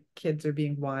 even if my kids are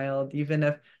being wild, even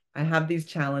if I have these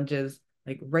challenges,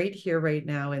 like right here, right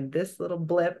now, in this little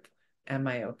blip, am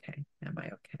I okay? Am I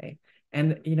okay?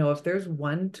 And, if there's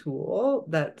one tool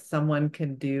that someone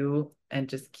can do and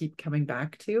just keep coming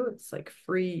back to, it's like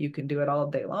free. You can do it all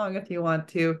day long if you want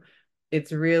to.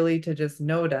 It's really to just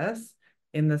notice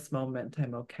in this moment,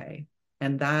 I'm okay.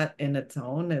 And that in its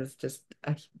own is just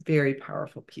a very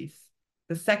powerful piece.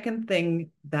 The second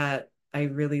thing that I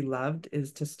really loved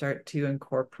is to start to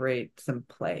incorporate some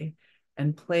play.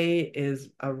 And play is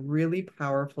a really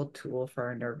powerful tool for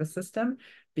our nervous system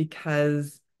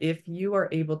because if you are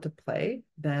able to play,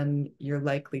 then you're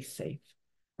likely safe,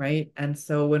 right? And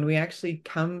so when we actually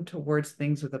come towards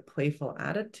things with a playful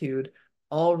attitude,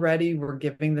 already we're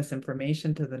giving this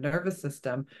information to the nervous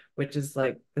system, which is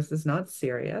like, this is not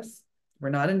serious. We're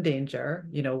not in danger,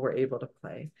 we're able to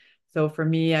play. So for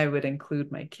me, I would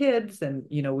include my kids and,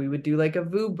 we would do like a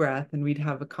VU breath and we'd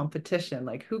have a competition,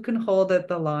 like who can hold it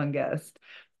the longest.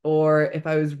 Or if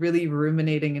I was really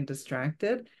ruminating and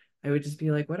distracted, I would just be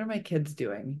like, what are my kids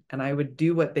doing? And I would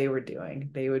do what they were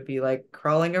doing. They would be like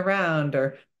crawling around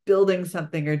or building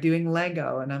something or doing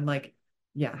Lego. And I'm like,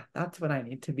 yeah, that's what I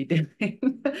need to be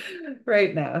doing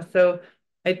right now. So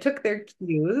I took their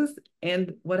cues,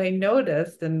 and what I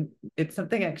noticed, and it's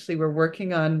something actually we're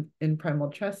working on in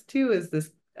Primal Trust too, is this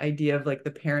idea of like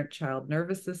the parent-child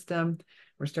nervous system.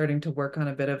 We're starting to work on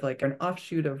a bit of like an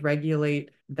offshoot of regulate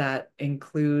that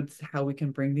includes how we can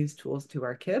bring these tools to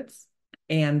our kids.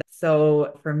 And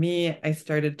so for me, I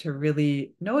started to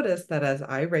really notice that as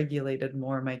I regulated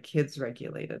more, my kids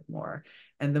regulated more.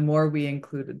 And the more we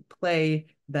included play,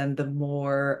 then the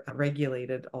more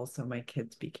regulated also my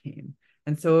kids became.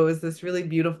 And so it was this really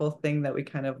beautiful thing that we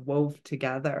kind of wove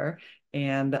together.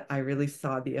 And I really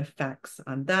saw the effects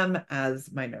on them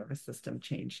as my nervous system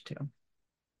changed too.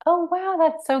 Oh, wow,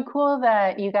 that's so cool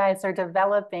that you guys are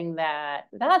developing that.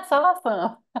 That's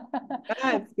awesome.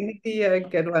 Yeah, it's going to be a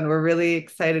good one. We're really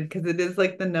excited because it is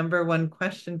like the number one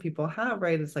question people have,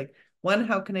 right? It's like, one,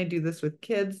 how can I do this with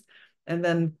kids? And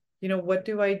then, what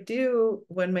do I do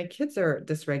when my kids are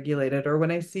dysregulated or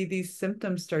when I see these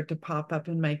symptoms start to pop up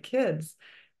in my kids?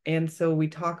 And so we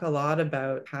talk a lot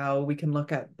about how we can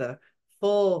look at the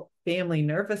full family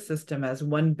nervous system as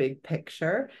one big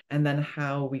picture, and then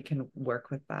how we can work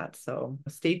with that. So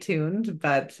stay tuned,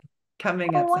 but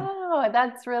coming Oh, at some. wow.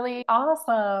 That's really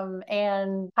awesome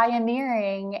and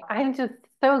pioneering. I'm just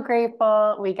so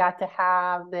grateful we got to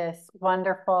have this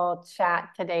wonderful chat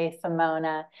today,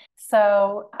 Simona.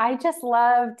 So I just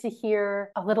love to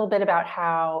hear a little bit about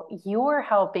how you're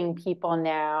helping people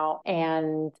now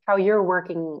and how you're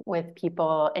working with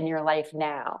people in your life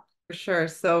now. For sure.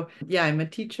 So, yeah, I'm a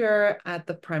teacher at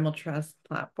the Primal Trust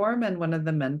platform and one of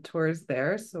the mentors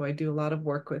there. So, I do a lot of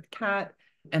work with Kat.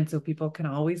 And so people can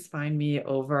always find me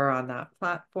over on that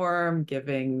platform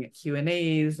giving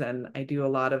Q&As, and I do a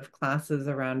lot of classes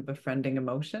around befriending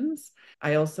emotions.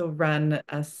 I also run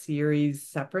a series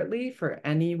separately for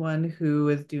anyone who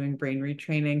is doing brain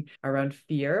retraining around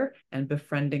fear and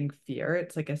befriending fear.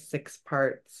 It's like a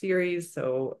 6-part series.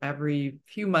 So every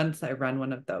few months I run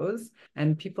one of those.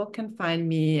 And people can find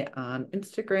me on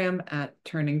Instagram at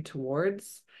Turning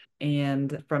Towards.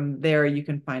 And from there, you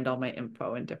can find all my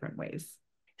info in different ways.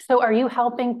 So are you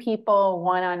helping people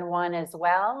one-on-one as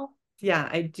well? Yeah,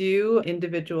 I do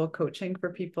individual coaching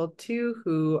for people too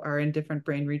who are in different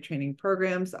brain retraining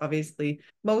programs. Obviously,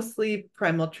 mostly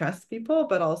primal trust people,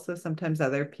 but also sometimes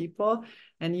other people.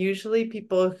 And usually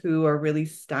people who are really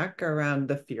stuck around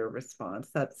the fear response.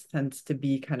 That tends to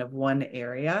be kind of one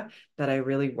area that I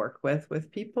really work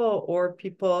with people, or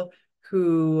people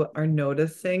who are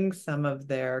noticing some of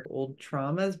their old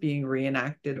traumas being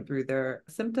reenacted through their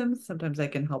symptoms. Sometimes I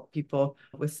can help people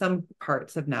with some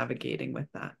parts of navigating with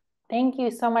that. Thank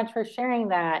you so much for sharing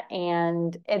that.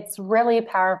 And it's really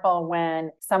powerful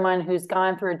when someone who's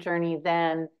gone through a journey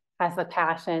then has the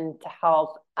passion to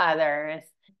help others.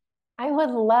 I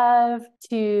would love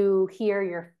to hear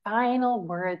your final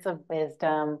words of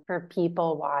wisdom for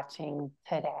people watching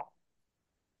today.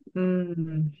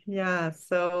 Yeah,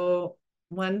 so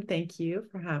one, thank you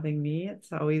for having me.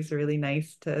 It's always really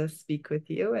nice to speak with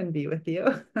you and be with you.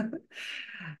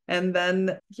 And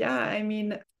then, yeah, I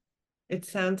mean, it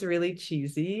sounds really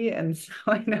cheesy, and so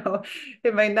I know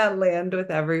it might not land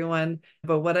with everyone,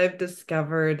 but what I've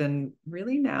discovered, and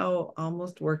really now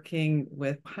almost working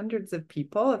with hundreds of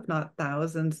people, if not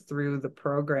thousands, through the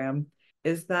program,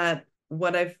 is that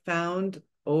what I've found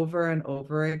over and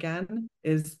over again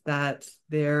is that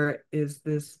there is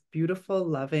this beautiful,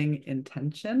 loving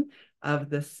intention of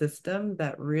the system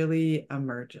that really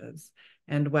emerges.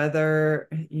 And whether,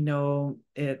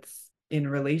 it's in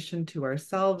relation to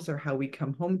ourselves or how we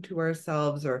come home to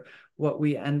ourselves or what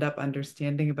we end up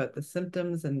understanding about the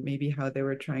symptoms and maybe how they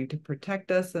were trying to protect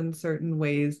us in certain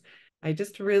ways. I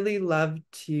just really love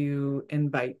to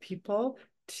invite people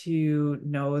to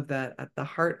know that at the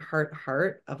heart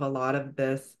of a lot of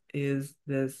this is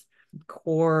this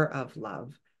core of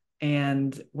love.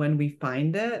 And when we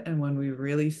find it and when we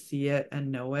really see it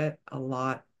and know it, a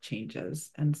lot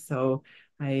changes. And so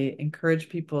I encourage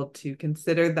people to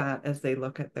consider that as they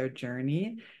look at their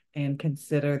journey and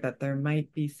consider that there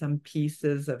might be some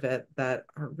pieces of it that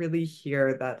are really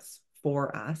here that's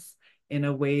for us in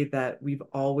a way that we've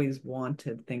always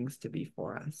wanted things to be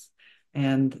for us.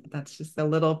 And that's just a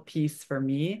little piece for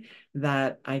me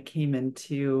that I came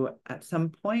into at some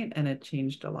point, and it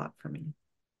changed a lot for me.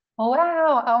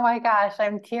 Wow. Oh my gosh,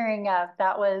 I'm tearing up.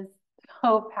 That was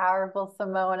so powerful,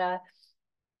 Simona.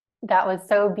 That was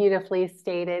so beautifully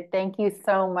stated. Thank you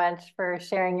so much for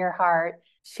sharing your heart,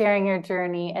 sharing your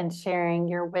journey, and sharing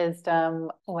your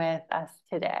wisdom with us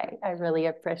today. I really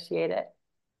appreciate it.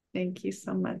 Thank you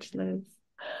so much, Liz.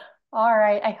 All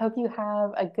right. I hope you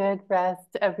have a good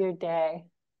rest of your day.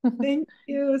 Thank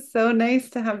you. So nice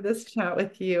to have this chat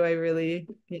with you. I really,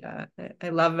 yeah, I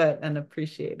love it and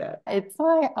appreciate it. It's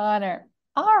my honor.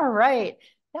 All right.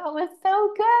 That was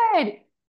so good.